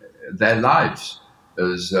to their lives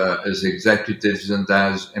as executives and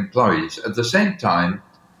as employees. At the same time,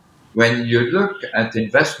 when you look at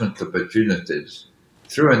investment opportunities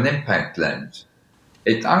through an impact lens,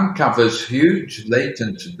 it uncovers huge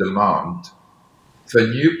latent demand for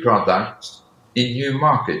new products in new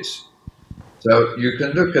markets. So you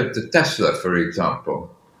can look at the Tesla, for example,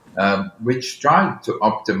 which tried to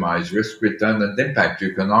optimize risk, return, and impact.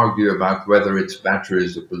 You can argue about whether its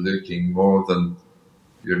batteries are polluting more than,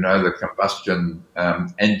 the combustion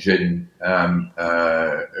engine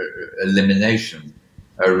elimination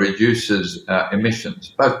reduces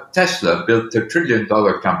emissions. But Tesla built $1 trillion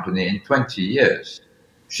company in 20 years,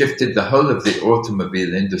 shifted the whole of the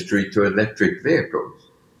automobile industry to electric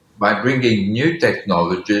vehicles by bringing new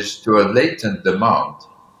technologies to a latent demand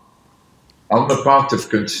on the part of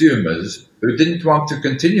consumers who didn't want to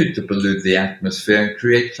continue to pollute the atmosphere and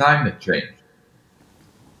create climate change.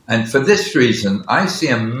 And for this reason, I see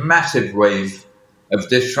a massive wave of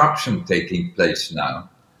disruption taking place now,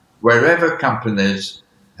 wherever companies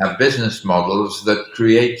have business models that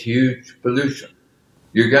create huge pollution.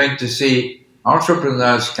 You're going to see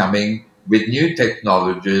entrepreneurs coming with new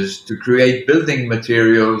technologies to create building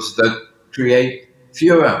materials that create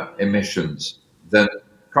fewer emissions than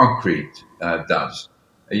concrete does.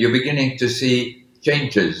 You're beginning to see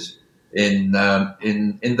changes in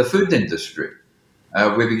the food industry.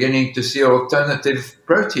 We're beginning to see alternative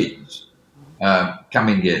proteins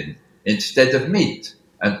coming in instead of meat.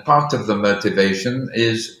 And part of the motivation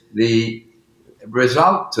is the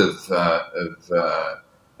result of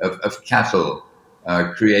cattle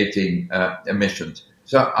creating emissions.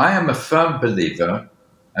 So I am a firm believer,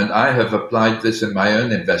 and I have applied this in my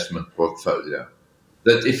own investment portfolio,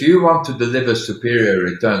 that if you want to deliver superior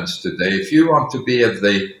returns today, if you want to be at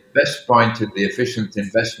the best point in the efficient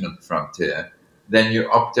investment frontier, then you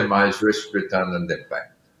optimize risk, return, and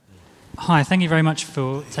impact. Hi, thank you very much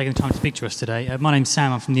for taking the time to speak to us today. My name's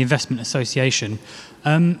Sam, I'm from the Investment Association.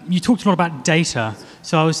 You talked a lot about data,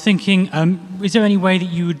 so I was thinking, is there any way that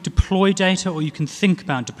you would deploy data, or you can think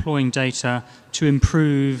about deploying data to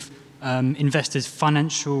improve investors'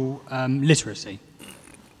 financial literacy?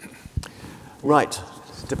 Right,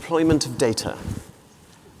 deployment of data.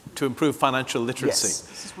 To improve financial literacy.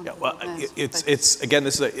 Yes. Yeah, well, it's again,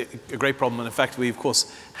 this is a great problem, and in fact, we of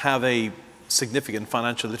course have a significant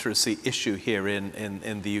financial literacy issue here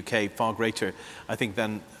in the UK, far greater, I think,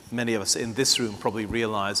 than many of us in this room probably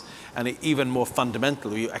realize. And even more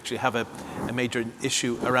fundamentally, you actually have a major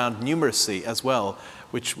issue around numeracy as well,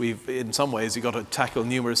 which we've, in some ways, you've got to tackle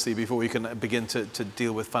numeracy before we can begin to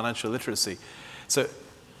deal with financial literacy. So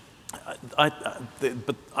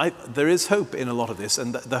there is hope in a lot of this,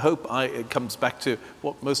 and the hope comes back to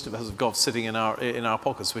what most of us have got sitting in our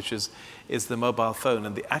pockets, which is the mobile phone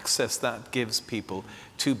and the access that gives people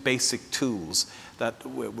to basic tools that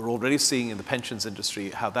we're already seeing in the pensions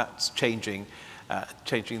industry, how that's changing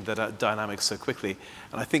the dynamics so quickly.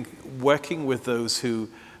 And I think working with those who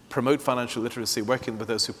promote financial literacy, working with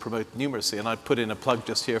those who promote numeracy, and I'd put in a plug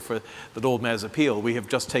just here for the Lord Mayor's Appeal. We have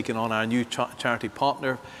just taken on our new charity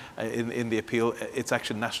partner in the appeal. It's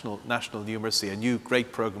actually National Numeracy, a new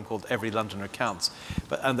great program called Every Londoner Counts.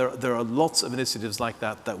 And there are lots of initiatives like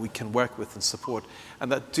that we can work with and support,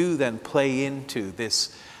 and that do then play into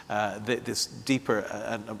this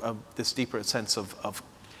deeper sense of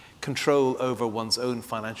control over one's own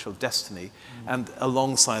financial destiny. And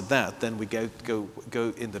alongside that, then we go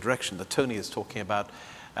in the direction that Tony is talking about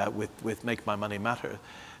with Make My Money Matter,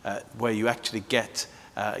 where you actually get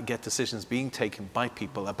decisions being taken by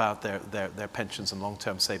people about their pensions and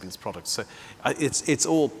long-term savings products. So it's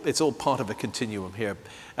all part of a continuum here.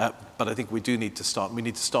 But I think we do need to start. We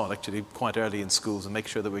need to start actually quite early in schools and make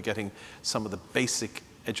sure that we're getting some of the basic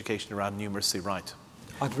education around numeracy right.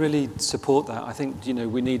 I'd really support that. I think, you know,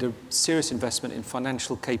 we need a serious investment in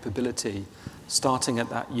financial capability starting at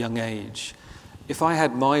that young age. If I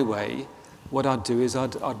had my way, what I'd do is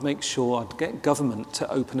I'd make sure I'd get government to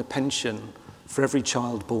open a pension for every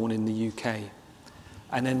child born in the UK,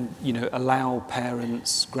 and then, you know, allow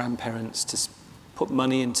parents, grandparents to put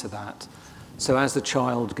money into that. So as the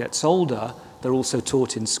child gets older, they're also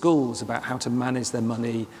taught in schools about how to manage their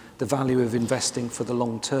money, the value of investing for the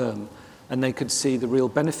long term, and they could see the real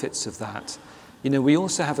benefits of that. You know, we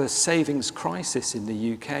also have a savings crisis in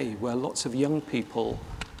the UK where lots of young people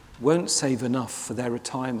won't save enough for their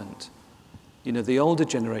retirement. You know, the older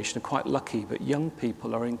generation are quite lucky, but young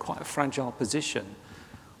people are in quite a fragile position.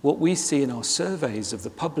 What we see in our surveys of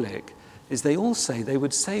the public is they all say they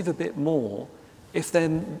would save a bit more if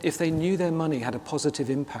they knew their money had a positive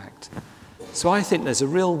impact. So I think there's a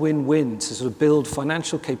real win-win to sort of build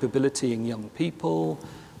financial capability in young people,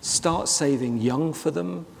 start saving young for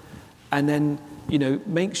them, and then, you know,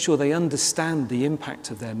 make sure they understand the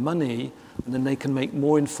impact of their money, and then they can make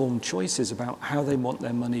more informed choices about how they want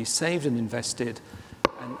their money saved and invested,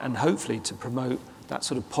 and hopefully to promote that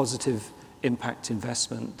sort of positive impact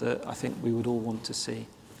investment that I think we would all want to see.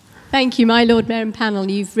 Thank you, my Lord Mayor and panel.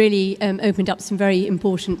 You've really opened up some very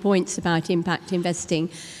important points about impact investing.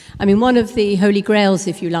 I mean, one of the holy grails,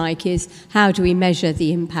 if you like, is how do we measure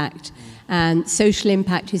the impact? And social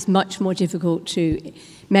impact is much more difficult to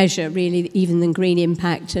measure, really, even than green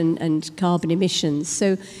impact and carbon emissions.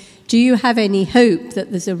 So do you have any hope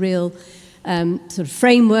that there's a real sort of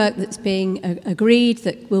framework that's being agreed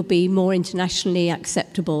that will be more internationally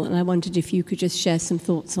acceptable? And I wondered if you could just share some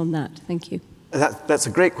thoughts on that. Thank you. That's a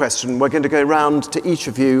great question. We're going to go round to each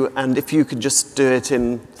of you, and if you could just do it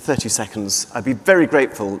in 30 seconds, I'd be very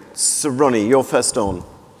grateful. Sir Ronnie, you're first on.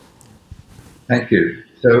 Thank you.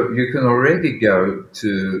 So you can already go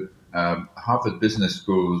to Harvard Business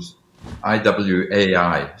School's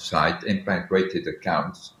IWAI site, Impact Weighted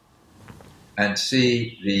Accounts, and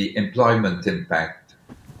see the employment impact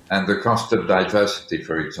and the cost of diversity,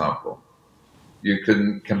 for example. You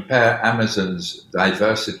can compare Amazon's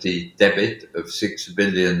diversity debit of $6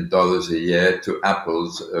 billion a year to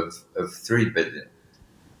Apple's of $3 billion.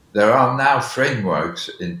 There are now frameworks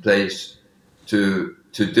in place to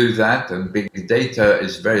do that, and big data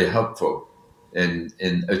is very helpful in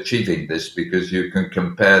achieving this, because you can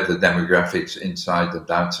compare the demographics inside and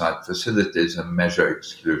outside facilities and measure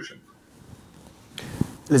exclusion.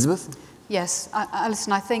 Elizabeth? Yes,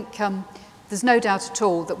 Alison, I think there's no doubt at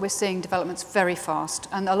all that we're seeing developments very fast,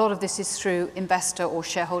 and a lot of this is through investor or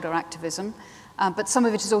shareholder activism, but some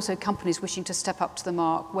of it is also companies wishing to step up to the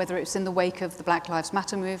mark, whether it's in the wake of the Black Lives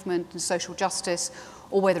Matter movement and social justice,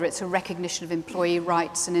 or whether it's a recognition of employee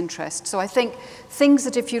rights and interests. So I think things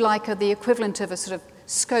that, if you like, are the equivalent of a sort of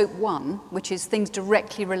scope one, which is things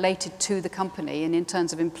directly related to the company and in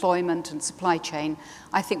terms of employment and supply chain,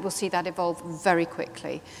 I think we'll see that evolve very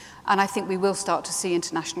quickly. And I think we will start to see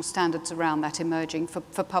international standards around that emerging for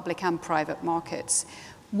public and private markets.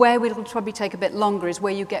 Where it'll probably take a bit longer is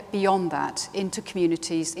where you get beyond that, into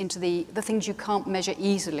communities, into the things you can't measure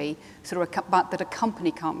easily, that a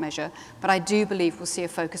company can't measure. But I do believe we'll see a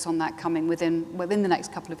focus on that coming within the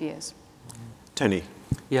next couple of years. Tony?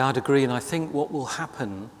 Yeah, I'd agree. And I think what will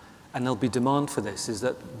happen, and there'll be demand for this, is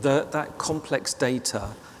that that complex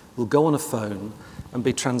data will go on a phone and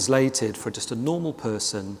be translated for just a normal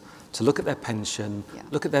person to look at their pension,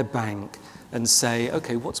 look at their bank, and say,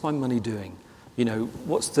 okay, what's my money doing? You know,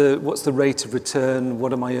 what's the rate of return?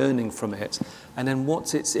 What am I earning from it? And then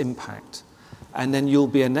what's its impact? And then you'll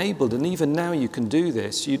be enabled, and even now you can do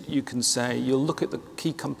this. You can say, you'll look at the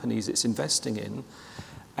key companies it's investing in,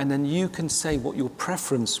 and then you can say what your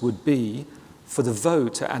preference would be for the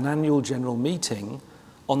vote at an annual general meeting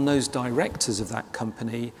on those directors of that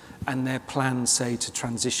company and their plan, say, to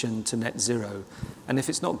transition to net zero. And if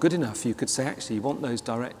it's not good enough, you could say, actually, you want those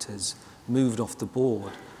directors moved off the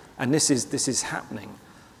board. And this is happening.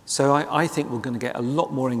 So I think we're going to get a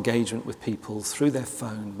lot more engagement with people through their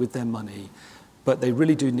phone, with their money, but they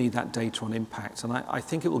really do need that data on impact. And I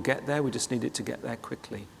think it will get there, we just need it to get there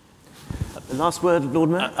quickly. The last word,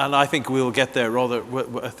 Lord Mayor? And I think we'll get there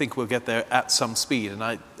I think we'll get there at some speed.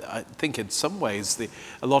 And I think in some ways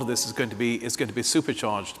a lot of this is going to be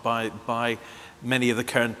supercharged by many of the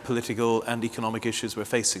current political and economic issues we're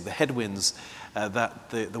facing. The headwinds that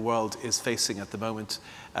the world is facing at the moment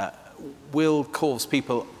will cause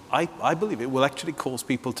people, I believe it will actually cause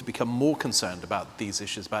people to become more concerned about these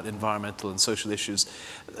issues, about environmental and social issues,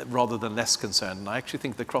 rather than less concerned. And I actually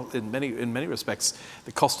think in many respects,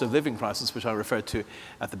 the cost of living crisis, which I referred to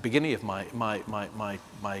at the beginning of my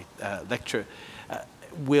lecture,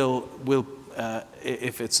 will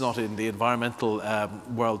if it's not in the environmental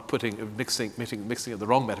world mixing up the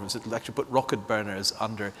wrong metaphors, it'll actually put rocket burners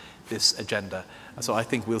under this agenda. So I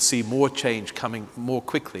think we'll see more change coming more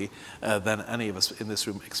quickly than any of us in this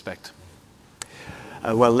room expect.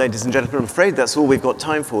 Well, ladies and gentlemen, I'm afraid that's all we've got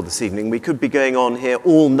time for this evening. We could be going on here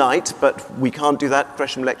all night, but we can't do that.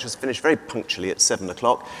 Gresham lectures finish very punctually at 7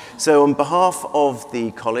 o'clock. So on behalf of the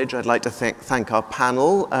college, I'd like to thank our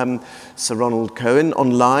panel, Sir Ronald Cohen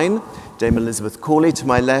online, Dame Elizabeth Corley to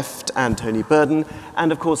my left, and Tony Burdon,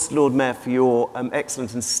 and of course, Lord Mayor, for your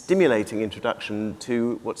excellent and stimulating introduction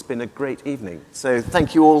to what's been a great evening. So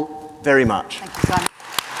thank you all very much. Thank you, Simon.